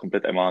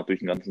komplett einmal durch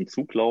den ganzen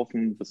Zug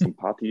laufen, bis zum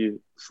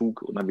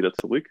Partyzug und dann wieder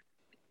zurück.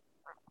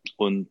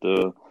 Und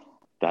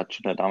da hat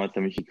schon damals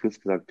der Michi Chris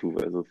gesagt, du,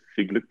 also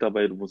viel Glück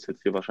dabei, du musst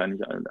jetzt hier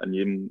wahrscheinlich an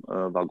jedem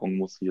Waggon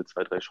musst du hier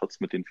 2, 3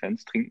 Shots mit den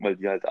Fans trinken, weil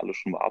die halt alle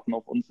schon warten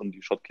auf uns und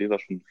die Shotgläser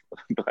schon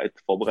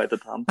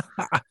vorbereitet haben.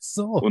 Ach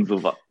so. Und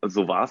so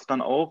war es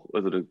dann auch.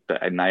 Also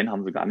ein Nein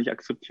haben sie gar nicht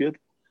akzeptiert.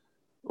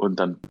 Und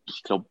dann,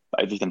 ich glaube,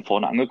 als ich dann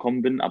vorne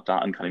angekommen bin, ab da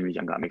an kann ich mich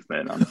an gar nichts mehr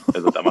erinnern.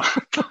 Also da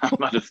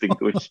war das Ding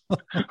durch.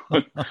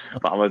 Und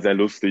war aber sehr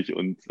lustig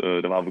und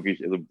da war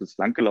wirklich, also bis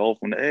lang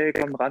gelaufen und ey,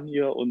 komm ran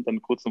hier und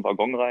dann kurz im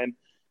Waggon rein,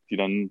 die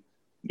dann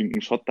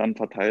irgendeinen Shot dann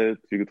verteilt,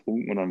 wir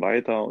getrunken und dann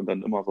weiter und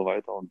dann immer so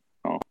weiter und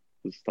ja,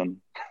 bis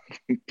dann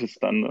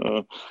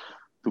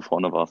du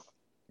vorne warst.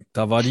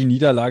 Da war die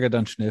Niederlage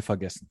dann schnell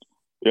vergessen.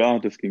 Ja,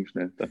 das ging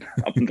schnell. Dann,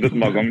 ab dem 3.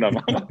 Waggon da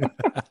war.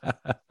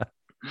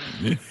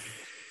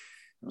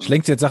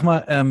 Schlenks, jetzt sag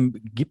mal,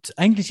 gibt es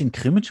eigentlich in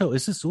Krimitschau,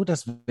 ist es so,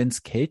 dass wenn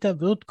es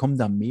kälter wird, kommen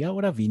da mehr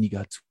oder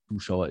weniger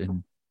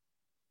ZuschauerInnen?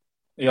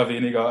 Eher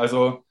weniger.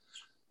 Also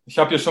ich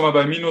habe hier schon mal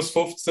bei minus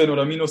 15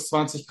 oder minus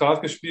 20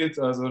 Grad gespielt.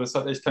 Also das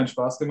hat echt keinen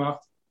Spaß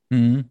gemacht.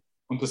 Mhm.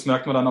 Und das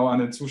merkt man dann auch an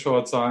den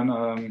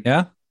Zuschauerzahlen.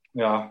 Ja?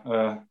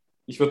 Ja,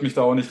 ich würde mich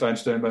da auch nicht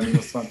reinstellen bei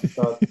minus 20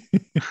 Grad.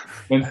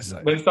 Wenn Also,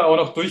 es da auch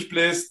noch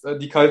durchbläst,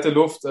 die kalte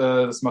Luft,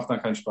 das macht dann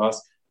keinen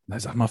Spaß. na,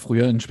 sag mal,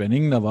 früher in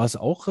Schwenningen, da war es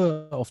auch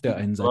auf der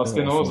einen Seite. War es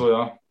genauso,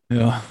 ja.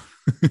 Ja.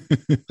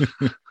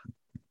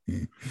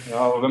 Ja,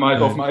 aber wenn man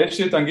halt auf dem Eis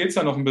steht, dann geht es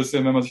ja noch ein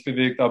bisschen, wenn man sich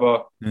bewegt.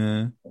 Aber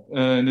Ja,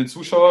 in den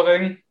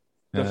Zuschauerrängen,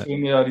 da ja,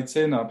 fehlen mir ja die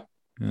Zähne ab.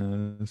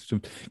 ja, das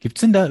stimmt. Gibt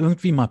es denn da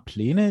irgendwie mal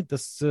Pläne,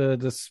 dass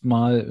das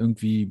mal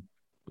irgendwie,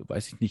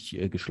 weiß ich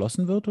nicht,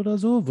 geschlossen wird oder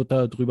so? Wird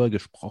da drüber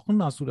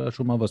gesprochen? Hast du da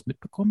schon mal was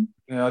mitbekommen?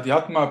 Ja, die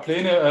hatten mal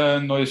Pläne,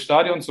 ein neues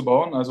Stadion zu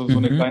bauen, also so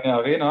eine Mhm. kleine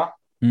Arena.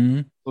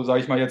 Mhm. So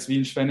sage ich mal jetzt wie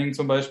in Schwenningen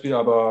zum Beispiel,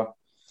 aber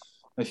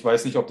ich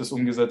weiß nicht, ob das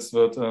umgesetzt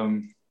wird.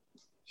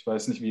 Ich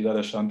weiß nicht, wie da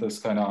der Stand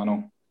ist, keine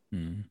Ahnung.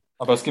 Mhm.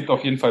 Aber es gibt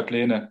auf jeden Fall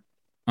Pläne.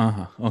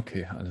 Aha,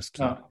 okay, alles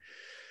klar.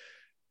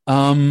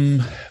 Ja.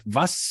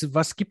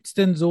 Was gibt's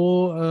denn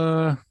so,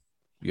 ja,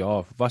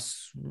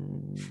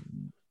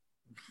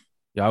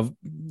 ja,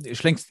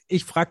 Schlenks,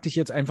 ich frage dich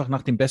jetzt einfach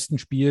nach dem besten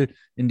Spiel,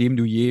 in dem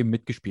du je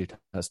mitgespielt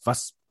hast.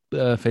 Was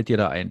fällt dir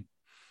da ein?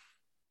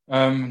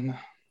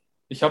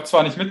 Ich habe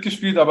zwar nicht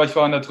mitgespielt, aber ich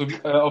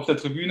war auf der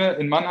Tribüne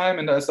in Mannheim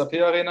in der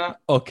SAP-Arena.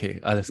 Okay,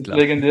 alles Das klar.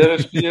 legendäre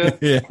Spiel.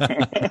 Ja.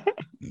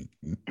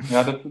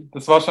 Ja,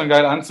 das war schon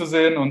geil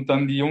anzusehen und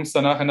dann die Jungs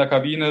danach in der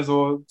Kabine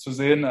so zu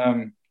sehen,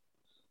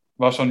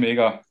 war schon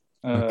mega.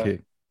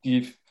 Okay.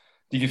 Die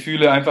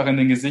Gefühle einfach in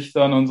den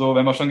Gesichtern und so,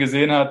 wenn man schon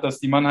gesehen hat, dass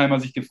die Mannheimer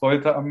sich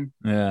gefreut haben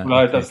Ja, oder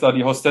halt, okay. dass da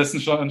die Hostessen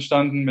schon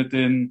standen mit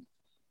den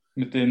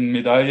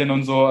Medaillen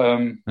und so. Ja.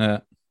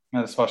 Ja,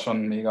 das war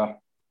schon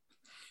mega.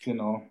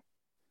 Genau.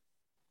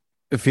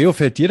 Feo,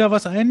 fällt dir da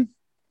was ein?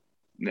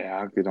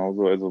 Ja,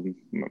 genauso, also ein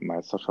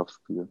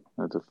Meisterschaftsspiel.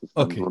 Ja, das ist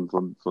dann Okay.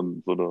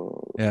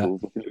 Ja. so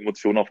viele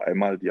Emotionen auf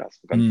einmal, die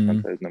hast du ganz, Mhm.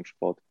 ganz selten im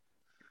Sport.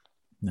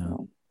 Ja, Ja.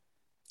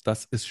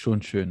 das ist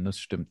schon schön, das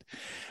stimmt.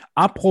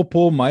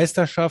 Apropos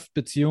Meisterschaft,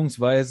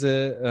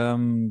 beziehungsweise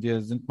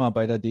wir sind mal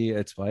bei der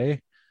DEL 2.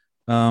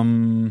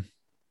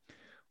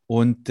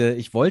 Und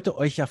ich wollte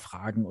euch ja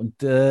fragen,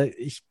 und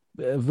ich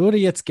würde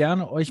jetzt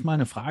gerne euch mal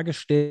eine Frage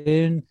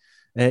stellen.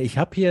 Ich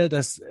habe hier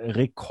das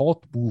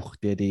Rekordbuch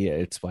der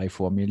DEL 2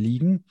 vor mir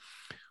liegen.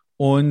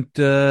 Und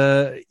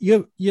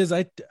ihr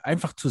seid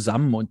einfach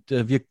zusammen und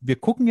wir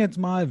gucken jetzt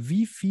mal,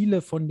 wie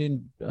viele von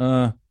den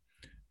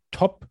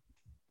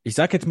ich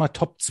sage jetzt mal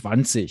Top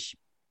 20,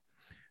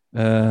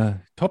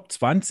 Top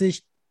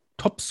 20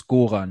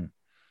 Topscorern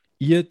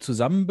ihr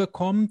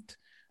zusammenbekommt.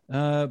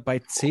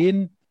 Bei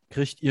 10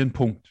 kriegt ihr einen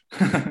Punkt.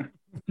 Ach,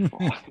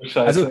 du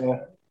Scheiße. Also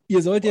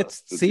ihr sollt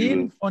jetzt das ist 10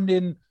 übel. von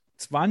den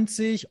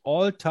 20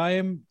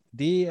 All-Time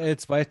DEL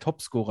 2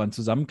 Topscorern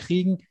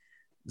zusammenkriegen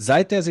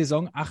seit der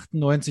Saison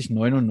 98,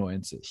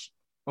 99.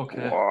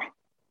 Okay, Boah,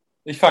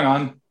 ich fange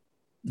an.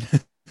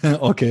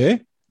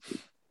 Okay.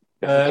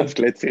 du kannst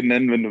gleich 10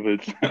 nennen, wenn du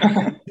willst.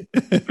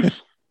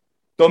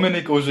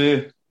 Dominique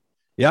Auger.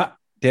 Ja,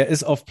 der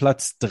ist auf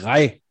Platz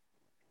 3.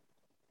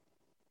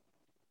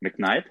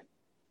 McKnight?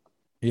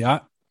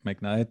 Ja,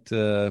 McKnight,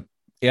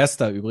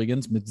 erster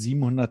übrigens mit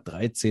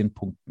 713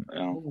 Punkten.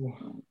 Ja.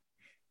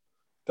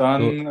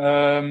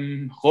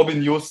 Dann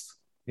Robin Just.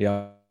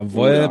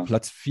 Jawohl, Ja.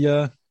 Platz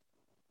 4.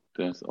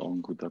 Der ist auch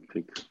ein guter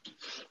Pick.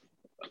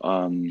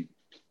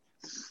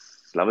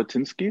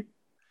 Slavetinski?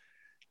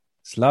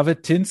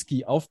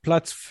 Slawetinski auf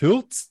Platz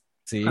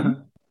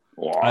 14.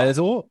 Boah,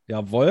 Also,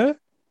 jawohl,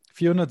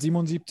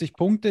 477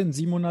 Punkte in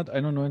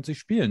 791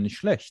 Spielen. Nicht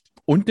schlecht.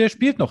 Und der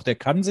spielt noch. Der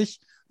kann sich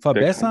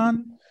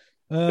verbessern.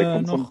 der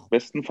kann zum Noch.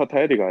 besten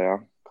Verteidiger,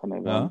 ja, kann er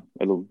Ja. werden.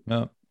 Also,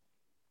 Ja.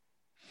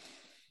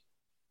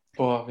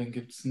 Boah, wen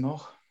gibt's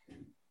noch?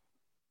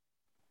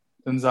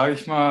 Dann sage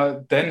ich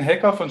mal Dan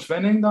Hacker von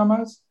Schwenning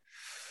damals.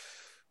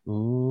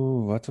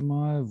 Oh, warte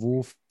mal,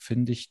 wo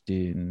finde ich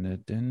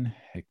den? Den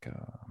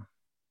Hacker.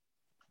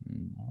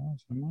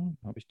 Sag mal,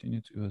 habe ich den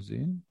jetzt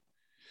übersehen?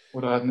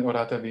 Oder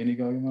hat er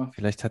weniger gemacht?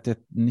 Vielleicht hat er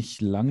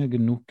nicht lange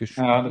genug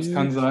gespielt. Ja, das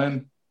kann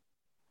sein.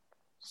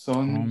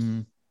 Sonst,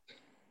 Ähm,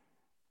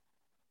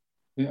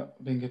 ja,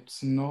 wen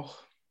gibt's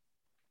noch?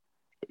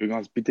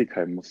 irgendwas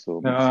Bietigheim musst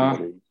du Ja,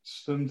 überlegen.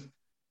 stimmt.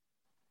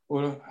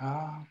 Oder,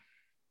 ja.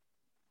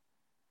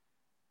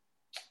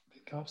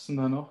 Wen gab's denn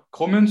da noch?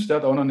 Krummensch, der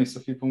hat auch noch nicht so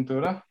viele Punkte,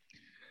 oder?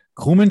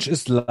 Krummensch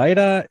ist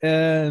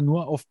leider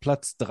nur auf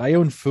Platz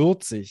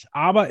 43,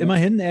 aber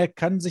immerhin, er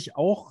kann sich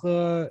auch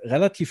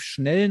relativ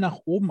schnell nach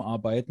oben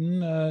arbeiten.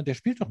 Der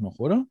spielt doch noch,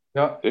 oder?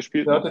 Ja, Der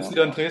spielt der hat noch, jetzt ja.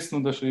 wieder in Dresden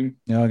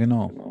unterschrieben. Ja,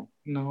 genau. Genau.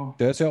 Genau.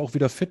 Der ist ja auch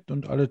wieder fit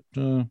und alles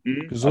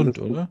gesund, Alles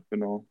gut, oder?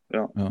 genau,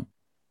 ja. Ja,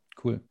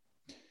 cool.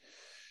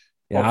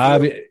 Ja,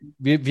 Okay.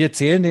 wir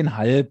zählen den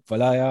halb,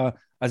 weil er ja,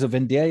 also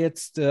wenn der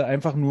jetzt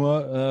einfach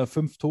nur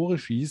 5 Tore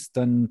schießt,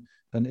 dann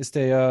ist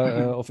der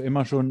ja auf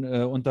immer schon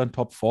unter den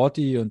Top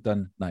 40 und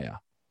dann, naja.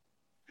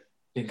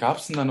 Wen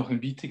gab's denn da noch in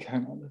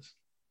Bietigheim alles?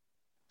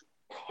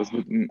 Das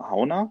mit dem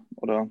Hauner,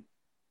 oder?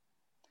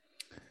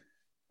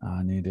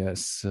 Ah, nee, der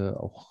ist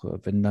auch,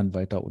 wenn dann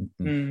weiter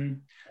unten.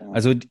 Hm.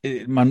 Also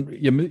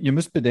ihr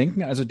müsst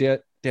bedenken, also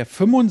der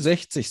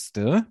 65.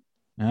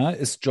 Ja,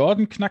 ist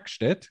Jordan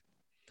Knackstedt.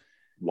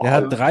 Wow. Der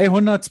hat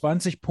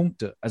 320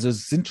 Punkte. Also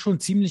es sind schon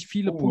ziemlich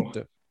viele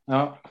Punkte.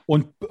 Ja,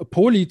 Und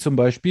Poli zum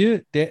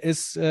Beispiel, der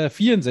ist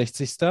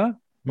 64.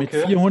 mit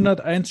Okay.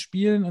 401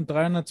 Spielen und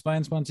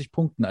 322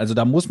 Punkten. Also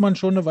da muss man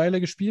schon eine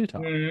Weile gespielt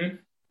haben. mhm.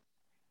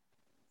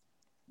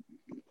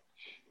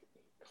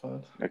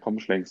 Grad. Ja, komm,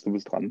 Schlenks, du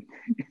bist dran.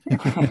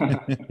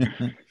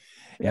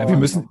 Ja, wir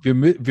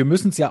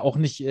müssen es ja auch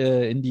nicht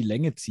in die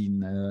Länge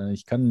ziehen.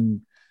 Ich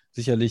kann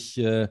sicherlich.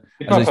 Gib mal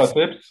ein paar Also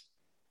Tipps.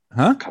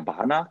 hä?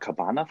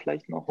 Cabana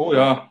vielleicht noch? Oh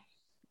ja.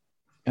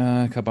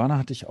 Cabana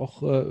hatte ich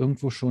auch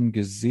irgendwo schon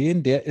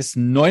gesehen. Der ist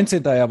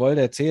 19. Jawohl,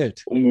 der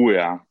zählt. Oh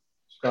ja.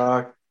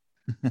 Stark.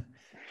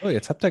 Oh,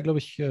 jetzt habt ihr, glaube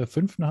ich,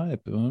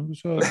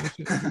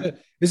 5,5.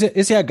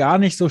 Ist ja gar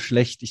nicht so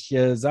schlecht. Ich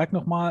sag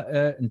noch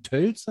mal, ein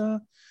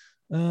Tölzer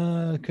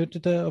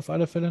könntet ihr auf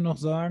alle Fälle noch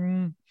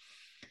sagen.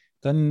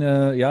 Dann,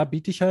 ja,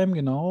 Bietigheim,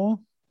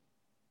 genau.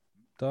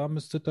 Da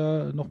müsstet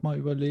ihr noch mal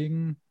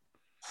überlegen.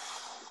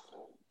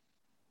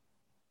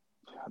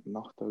 Wer hat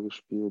noch da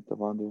gespielt? Da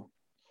waren die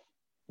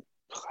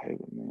drei,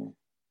 nee.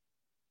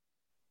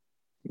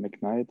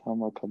 McKnight haben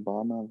wir,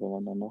 Cabana, wer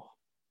war da noch?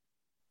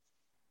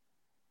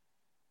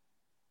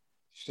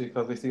 Ich stehe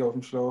gerade richtig auf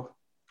dem Schlauch.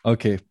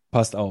 Okay,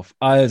 passt auf.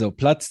 Also,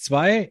 Platz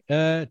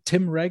 2,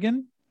 Tim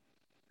Regan.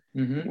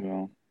 Mhm.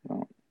 Ja.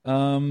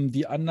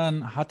 Die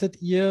anderen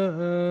hattet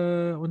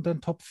ihr unter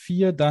den Top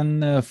 4.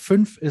 Dann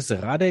 5 ist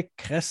Radek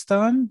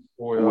Krestan.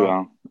 Oh Oh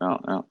ja.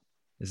 ja.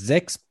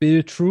 6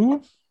 Bill True.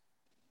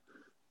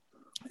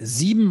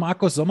 7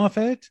 Markus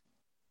Sommerfeld.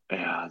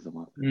 Ja, sag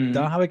mal. Mhm.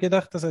 Da habe ich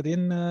gedacht, dass er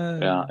den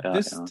Ja.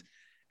 wisst.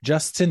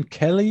 Justin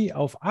Kelly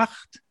auf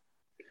 8.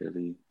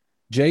 Kelly.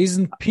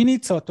 Jason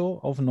Pinizotto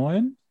auf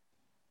 9.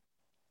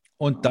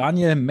 Und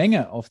Daniel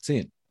Menge auf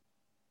 10.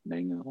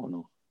 Menge auch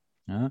noch.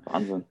 Ja.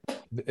 Wahnsinn.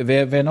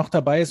 Wer noch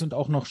dabei ist und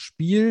auch noch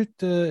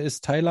spielt,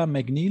 ist Tyler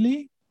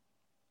McNeely.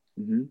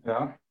 Mhm.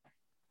 Ja.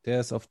 Der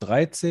ist auf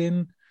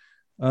 13.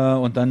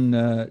 Und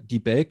dann die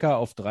Belka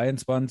auf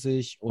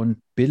 23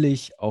 und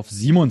Billig auf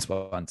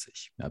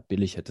 27. Ja,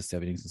 Billig hättest du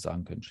ja wenigstens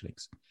sagen können,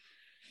 Schlicks.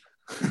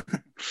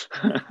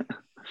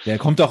 Der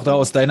kommt doch da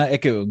aus deiner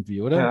Ecke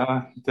irgendwie, oder?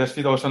 Ja, der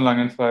steht auch schon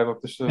lange in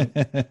Freiburg, das stimmt.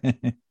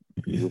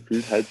 So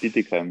viel halt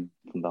Bietigheim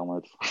von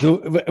damals.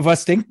 So,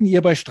 was denken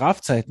ihr bei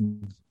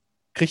Strafzeiten?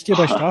 Kriegt ihr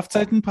bei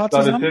Strafzeiten ein paar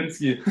zusammen?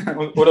 Slawetinski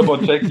oder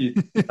Bocecki.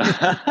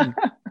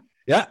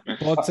 Ja,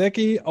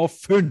 Borzecki auf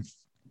 5.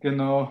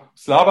 Genau.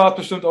 Slava hat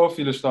bestimmt auch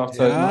viele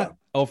Strafzeiten. Ja,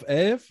 auf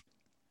 11.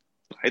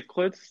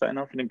 Breitkreuz, ist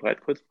einer von den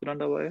Breitkreuzbrüdern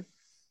dabei?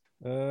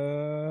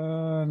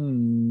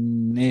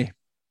 Nee.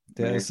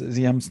 Nee.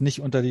 Sie haben es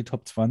nicht unter die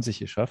Top 20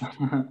 geschafft.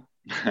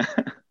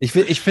 Ich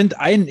finde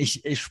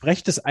ich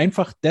spreche das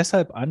einfach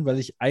deshalb an, weil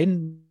ich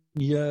einen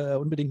hier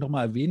unbedingt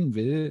nochmal erwähnen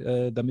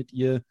will, damit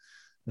ihr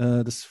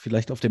das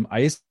vielleicht auf dem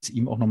Eis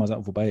ihm auch nochmal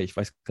sagt. Wobei, ich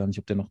weiß gar nicht,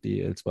 ob der noch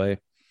die L2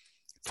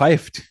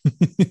 pfeift.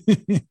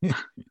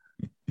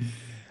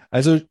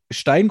 Also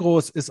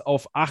Steingroß ist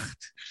auf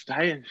 8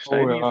 Stein Oh,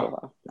 ja. ist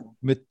auf 8.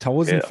 mit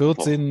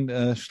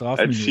 1014 Strafen.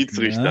 Als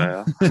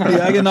Schiedsrichter, ja.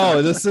 Ja,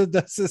 genau. Das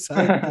ist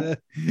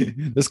halt,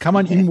 das kann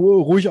man ihm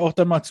ruhig auch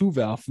dann mal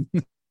zuwerfen.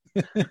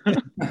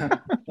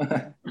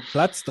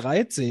 Platz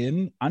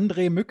 13,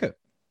 André Mücke.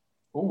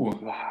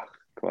 Ach,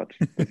 Quatsch.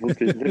 Das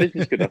hätte ich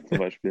nicht gedacht, zum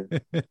Beispiel.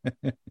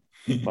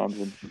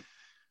 Wahnsinn.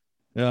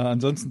 Ja,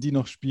 ansonsten die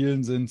noch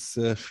spielen, sind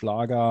es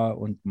Schlager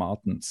und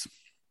Martens.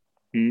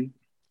 Hm?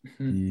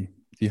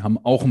 Die haben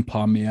auch ein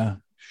paar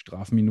mehr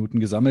Strafminuten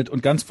gesammelt.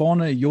 Und ganz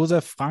vorne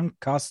Josef Frank,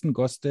 Carsten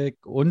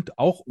Gostek und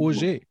auch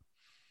Auger.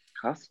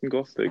 Carsten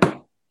Gostek.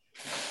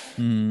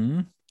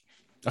 Mhm.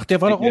 Ach, der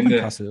war doch auch in Legende.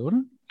 Kassel,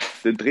 oder?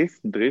 In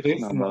Dresden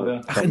Dresden haben war wir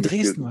der. Ach, zusammen in gespielt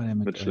Dresden war der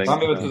mit mit euch. Schlenk. Da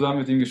haben wir Ja. zusammen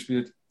mit ihm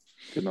gespielt.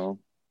 Genau.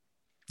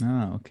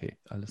 Ah, okay,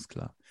 alles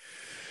klar.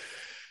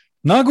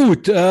 Na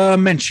gut,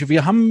 Mensch,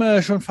 wir haben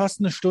schon fast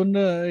eine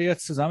Stunde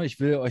jetzt zusammen. Ich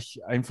will euch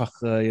einfach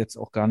jetzt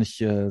auch gar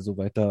nicht so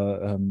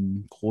weiter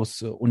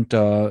groß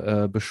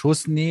unter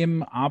Beschuss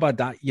nehmen. Aber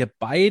da ihr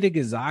beide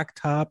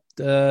gesagt habt,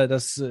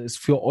 dass es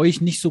für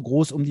euch nicht so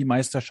groß um die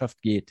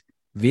Meisterschaft geht,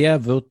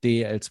 wer wird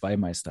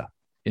DEL2-Meister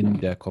in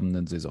der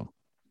kommenden Saison?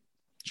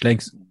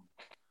 Schlenks.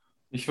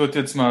 Ich würde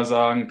jetzt mal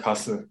sagen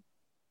Kassel.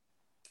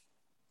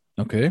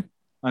 Okay.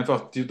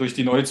 Einfach durch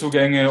die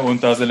Neuzugänge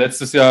und da sie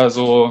letztes Jahr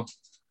so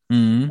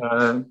Mhm.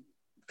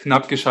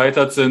 knapp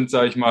gescheitert sind,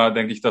 sage ich mal,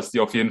 denke ich, dass die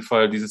auf jeden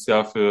Fall dieses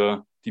Jahr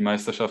für die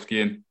Meisterschaft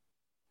gehen.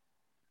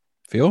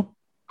 Theo?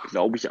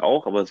 Glaube ich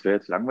auch, aber es wäre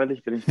jetzt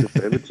langweilig, wenn ich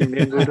dasselbe Team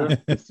nehmen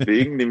würde.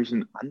 Deswegen nehme ich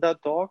einen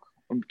Underdog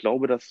und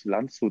glaube, dass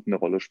Landshut eine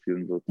Rolle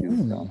spielen wird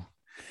dieses Jahr.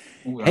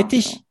 Ja.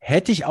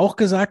 Hätte ich auch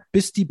gesagt,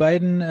 bis die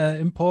beiden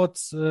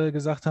Imports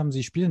gesagt haben,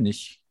 sie spielen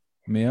nicht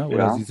mehr. Oder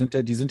Ja. die sind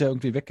ja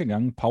irgendwie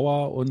weggegangen.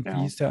 Power und Ja.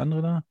 wie hieß der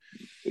andere da?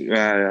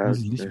 Ja, Weiß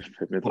ich nicht.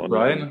 fällt mir jetzt auch nicht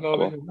O'Brien, ein.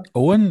 glaube Aber ich. oder?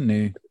 Owen?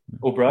 Nee.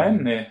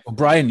 O'Brien? Nee.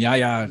 O'Brien,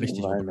 ja,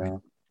 richtig. O'Brien, O'Brien.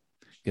 ja.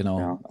 Genau.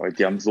 Ja, aber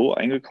die haben so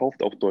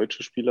eingekauft, auch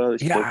deutsche Spieler.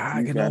 Ich Ja, glaube,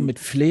 die genau, werden- mit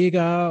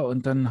Pfleger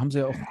und dann haben sie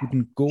ja auch einen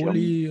guten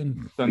Goalie.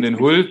 Und, Dann den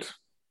Hult.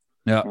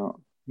 ja. Ja,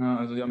 Ja,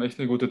 also die haben echt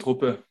eine gute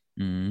Truppe.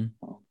 Mhm.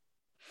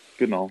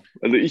 genau.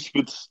 Also ich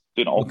würde es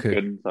den auch Okay.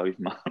 gönnen, sage ich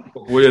mal.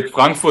 Obwohl jetzt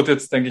Frankfurt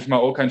jetzt, denke ich mal,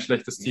 auch kein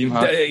schlechtes Team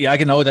hat. Ja,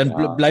 genau, dann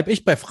Ja. bleibe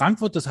ich bei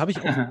Frankfurt. Das habe ich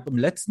auch im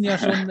letzten Jahr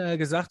schon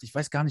gesagt. Ich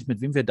weiß gar nicht, mit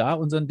wem wir da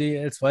unseren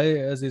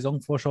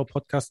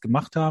DL2-Saisonvorschau-Podcast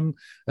gemacht haben.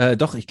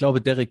 Doch, ich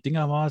glaube, Derek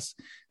Dinger war es.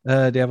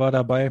 Der war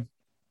dabei.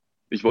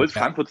 Ich wollte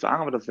Ja. Frankfurt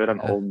sagen, aber das wäre dann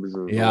auch ein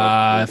bisschen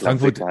Ja, so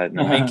Frankfurt, Klassiker halt,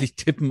 ne? eigentlich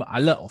tippen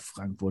alle auf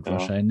Frankfurt Ja.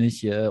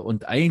 wahrscheinlich.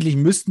 Und eigentlich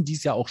müssten die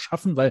es ja auch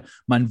schaffen, weil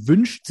man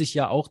wünscht sich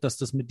ja auch, dass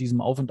das mit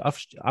diesem Auf- und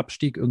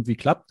Abstieg irgendwie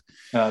klappt.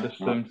 Ja, das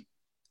stimmt.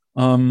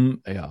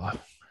 Ja.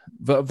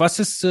 Was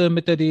ist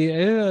mit der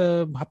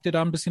DEL? Habt ihr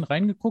da ein bisschen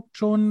reingeguckt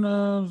schon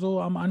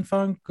so am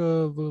Anfang?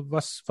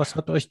 Was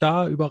hat euch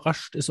da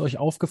überrascht? Ist euch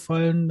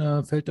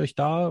aufgefallen? Fällt euch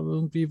da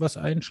irgendwie was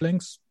ein,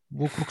 Schlenks?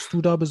 Wo guckst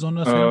du da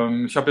besonders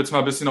hin? Ich habe jetzt mal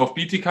ein bisschen auf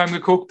Bietigheim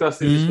geguckt, dass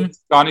die sich Mhm.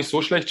 jetzt gar nicht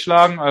so schlecht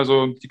schlagen.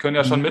 Also die können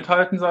ja schon Mhm.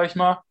 mithalten, sage ich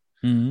mal.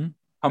 Mhm.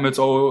 Haben jetzt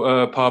auch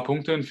ein paar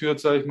Punkte entführt,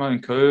 sage ich mal,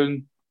 in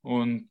Köln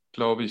und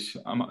glaube ich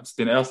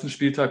den ersten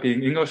Spieltag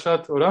gegen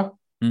Ingolstadt, oder?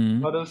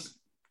 Mhm. War das?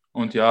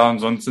 Und ja, und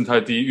sonst sind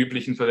halt die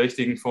üblichen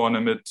Verdächtigen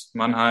vorne mit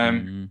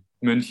Mannheim, Mhm.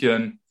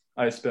 München,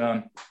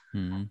 Eisbären.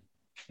 Mhm.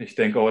 Ich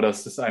denke auch,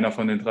 dass das einer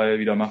von den drei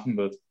wieder machen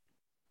wird.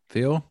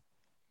 Theo?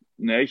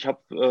 Ne, ich habe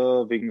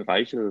wegen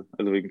Reichel,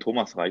 also wegen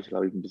Thomas Reichel,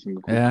 habe ich ein bisschen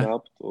geguckt Ja.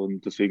 gehabt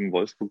und deswegen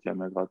Wolfsburg, die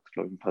haben ja gerade,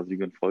 glaube ich, ein paar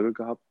Siege in Folge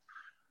gehabt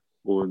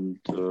und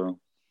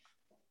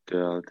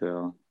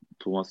der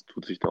Thomas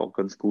tut sich da auch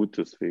ganz gut,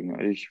 deswegen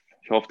ich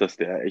hoffe,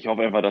 ich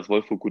hoffe einfach, dass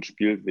Wolfsburg gut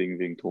spielt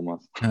wegen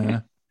Thomas.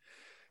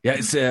 Ja,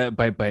 ist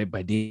bei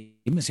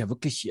dem ist ja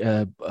wirklich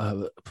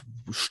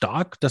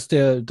stark, dass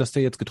der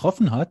jetzt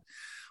getroffen hat.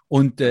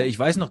 Und ich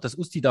weiß noch, dass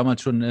Usti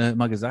damals schon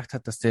immer gesagt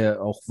hat, dass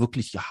der auch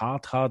wirklich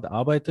hart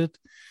arbeitet.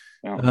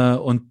 Ja.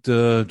 Und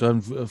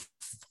dann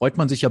freut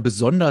man sich ja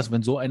besonders,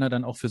 wenn so einer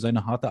dann auch für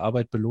seine harte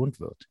Arbeit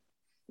belohnt wird.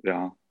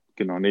 Ja,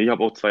 genau. Nee, ich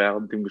habe auch 2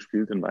 Jahre mit ihm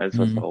gespielt und weiß,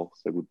 was Mhm. auch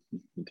sehr gut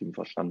mit ihm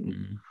verstanden.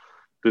 Mhm.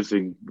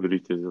 Deswegen würde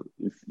ich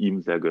es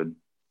ihm sehr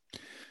gönnen.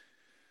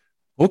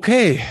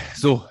 Okay,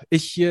 so,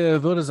 ich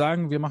würde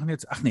sagen, wir machen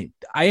jetzt,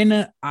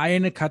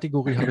 eine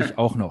Kategorie habe ich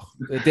auch noch.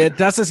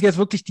 Das ist jetzt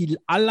wirklich die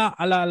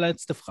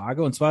allerletzte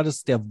Frage, und zwar das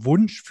ist der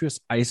Wunsch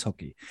fürs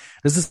Eishockey.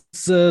 Das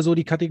ist so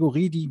die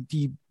Kategorie,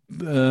 die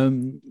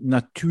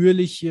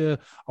natürlich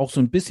auch so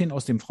ein bisschen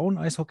aus dem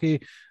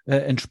Frauen-Eishockey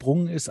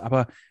entsprungen ist,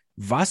 aber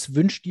was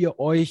wünscht ihr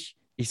euch,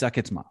 ich sag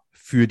jetzt mal,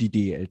 für die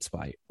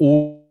DEL2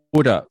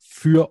 oder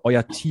für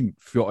euer Team,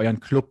 für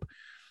euren Club?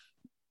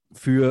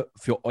 Für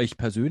euch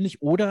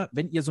persönlich oder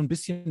wenn ihr so ein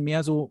bisschen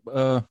mehr so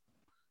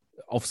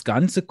aufs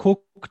Ganze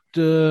guckt,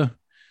 Theo,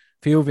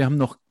 wir haben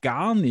noch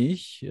gar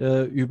nicht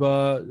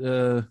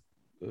über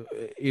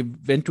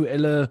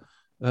eventuelle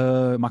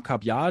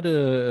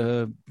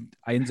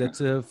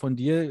Makabiade-Einsätze von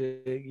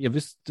dir. Ihr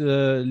wisst,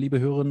 liebe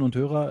Hörerinnen und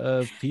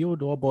Hörer,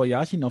 Theodor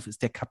Borjachinow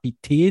ist der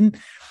Kapitän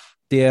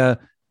der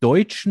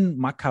deutschen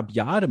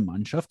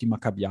Makabiade-Mannschaft. Die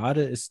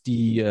Makabiade ist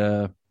die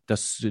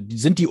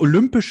sind die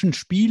Olympischen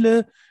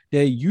Spiele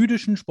der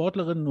jüdischen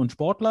Sportlerinnen und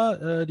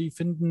Sportler. Die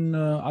finden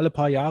alle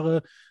paar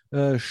Jahre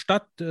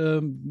statt,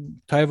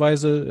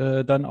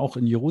 teilweise dann auch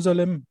in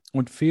Jerusalem.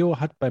 Und Theo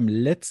hat beim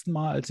letzten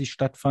Mal, als sie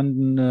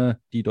stattfanden,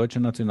 die deutsche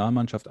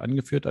Nationalmannschaft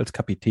angeführt als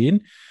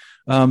Kapitän.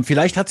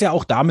 Vielleicht hat es ja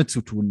auch damit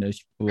zu tun.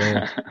 Ich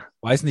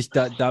weiß nicht,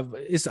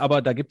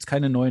 da gibt es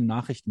keine neuen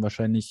Nachrichten.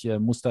 Wahrscheinlich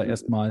muss da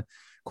erstmal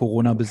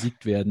Corona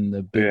besiegt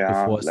werden,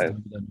 bevor es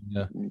dann wieder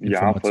eine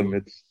Ja, vor allem Information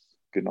jetzt,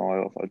 genau,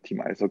 auf Team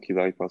Eishockey,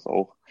 sage ich, war es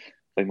auch,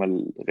 sag ich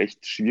mal,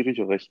 recht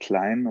schwierig und recht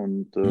klein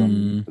und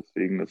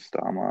deswegen ist es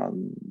da mal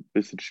ein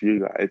bisschen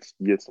schwieriger als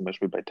wie jetzt zum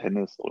Beispiel bei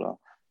Tennis oder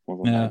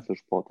so ein Ja,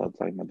 Einzelsportart,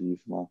 sag ich mal, die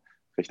ist mal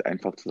recht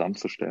einfach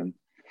zusammenzustellen.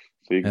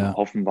 Deswegen ja.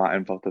 hoffen wir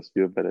einfach, dass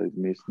wir bei der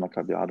nächsten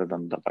Maccabiade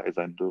dann dabei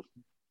sein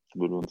dürfen. Das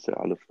würde uns ja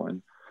alle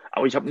freuen.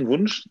 Aber ich habe einen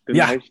Wunsch, den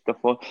Ja. habe ich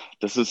davor,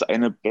 dass es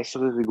eine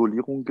bessere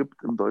Regulierung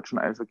gibt im deutschen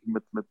Eishockey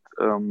mit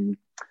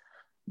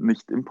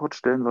nicht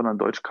Importstellen, sondern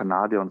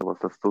Deutsch-Kanadier und sowas.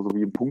 Das ist so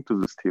wie ein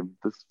Punktesystem.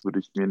 Das würde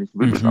ich mir nicht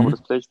wünschen, aber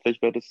das vielleicht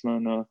wäre das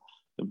eine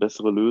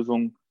bessere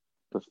Lösung,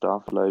 dass da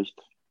vielleicht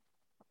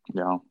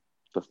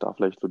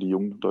so die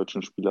jungen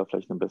deutschen Spieler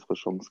vielleicht eine bessere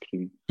Chance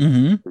kriegen,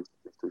 sich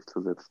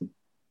durchzusetzen.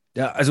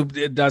 Ja, also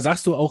da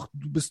sagst du auch,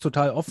 du bist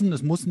total offen.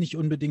 Es muss nicht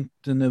unbedingt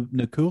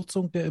eine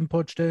Kürzung der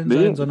Importstellen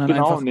sein, sondern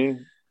einfach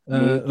das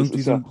irgendwie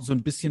ist ja, so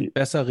ein bisschen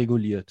besser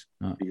reguliert.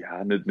 Ja. ja,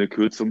 eine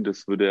Kürzung,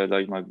 das würde ja,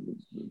 sag ich mal,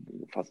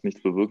 fast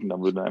nichts bewirken.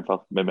 Dann würden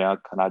einfach mehr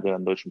Kanadier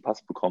einen deutschen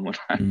Pass bekommen und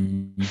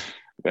dann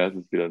wäre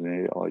es wieder,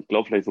 nee. Aber ich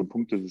glaube, vielleicht so ein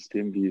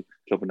Punktesystem wie,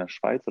 ich glaube, in der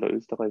Schweiz oder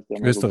Österreich.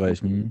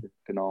 Österreich,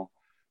 genau.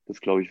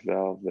 Das, glaube ich,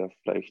 wäre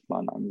vielleicht mal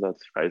ein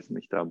Ansatz. Ich weiß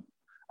nicht.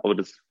 Aber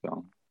das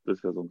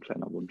wäre so ein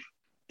kleiner Wunsch.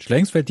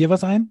 Schlenks, fällt dir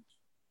was ein?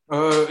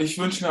 Ich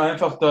wünsche mir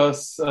einfach,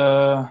 dass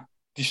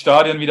die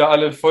Stadien wieder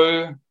alle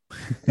voll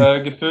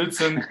gefüllt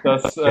sind,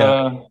 dass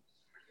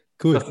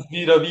Cool. dass es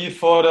wieder wie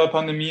vor der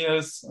Pandemie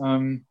ist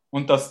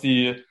und dass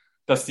die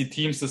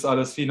Teams das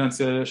alles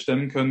finanziell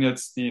stemmen können,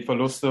 jetzt die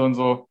Verluste und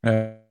so,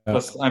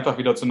 dass einfach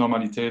wieder zur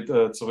Normalität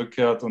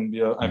zurückkehrt und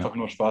wir einfach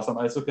nur Spaß am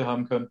Eishockey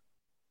haben können.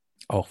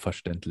 Auch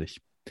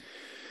verständlich.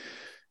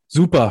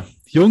 Super.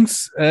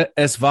 Jungs,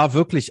 es war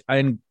wirklich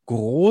ein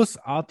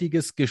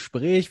großartiges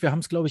Gespräch. Wir haben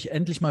es, glaube ich,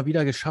 endlich mal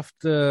wieder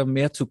geschafft,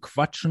 mehr zu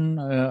quatschen,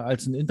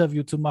 als ein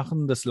Interview zu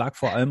machen. Das lag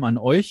vor allem an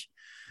euch.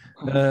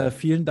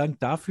 Vielen Dank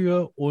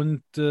dafür.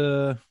 Und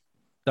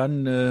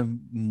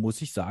dann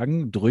muss ich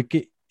sagen,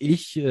 drücke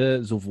ich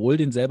sowohl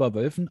den Selber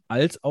Wölfen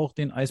als auch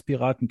den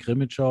Eispiraten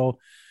Krimitschau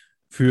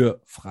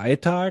für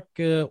Freitag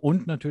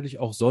und natürlich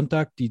auch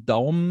Sonntag die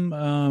Daumen.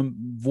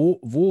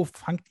 Wo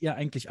fangt ihr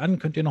eigentlich an?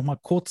 Könnt ihr noch mal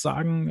kurz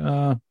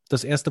sagen,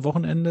 das erste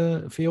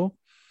Wochenende, Feo?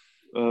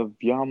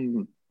 Wir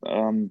haben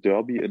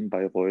Derby in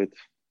Bayreuth.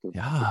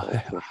 Ja,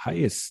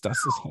 heiß.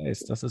 Das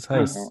ist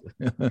heiß.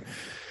 Ja.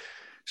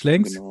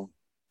 Schlenks? Genau.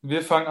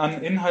 Wir fangen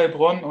an in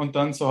Heilbronn und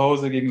dann zu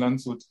Hause gegen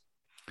Landshut.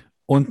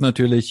 Und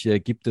natürlich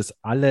gibt es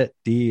alle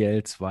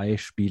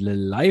DL2-Spiele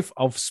live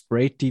auf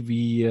Spray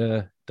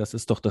TV. Das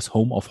ist doch das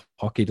Home of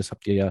Hockey. Das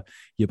habt ihr ja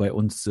hier bei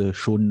uns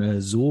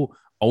schon so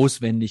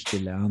auswendig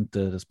gelernt.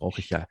 Das brauche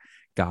ich ja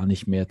gar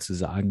nicht mehr zu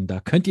sagen. Da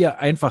könnt ihr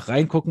einfach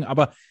reingucken.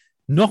 Aber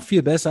noch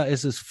viel besser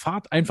ist es,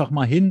 fahrt einfach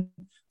mal hin.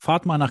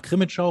 Fahrt mal nach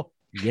Krimitschau.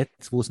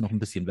 Jetzt, wo es noch ein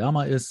bisschen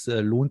wärmer ist,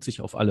 lohnt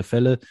sich auf alle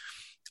Fälle.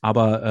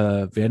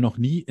 Aber wer noch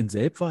nie in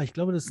Selb war, ich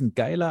glaube, das ist ein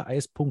geiler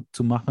Eispunkt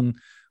zu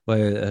machen,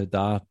 weil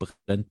da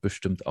brennt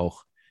bestimmt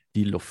auch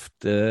die Luft.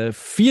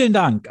 Vielen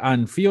Dank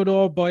an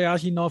Fjodor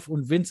Bojarchinov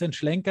und Vincent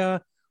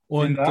Schlenker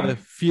und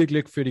viel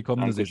Glück für die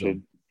kommende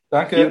Saison.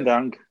 Danke. Vielen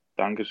Dank.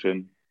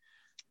 Dankeschön.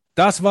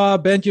 Das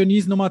war Band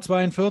Dionys Nummer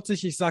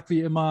 42. Ich sag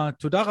wie immer,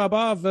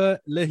 Tudaraba,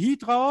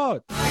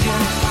 Lehitraot.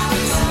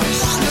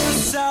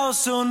 Schluss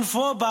aus und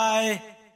vorbei.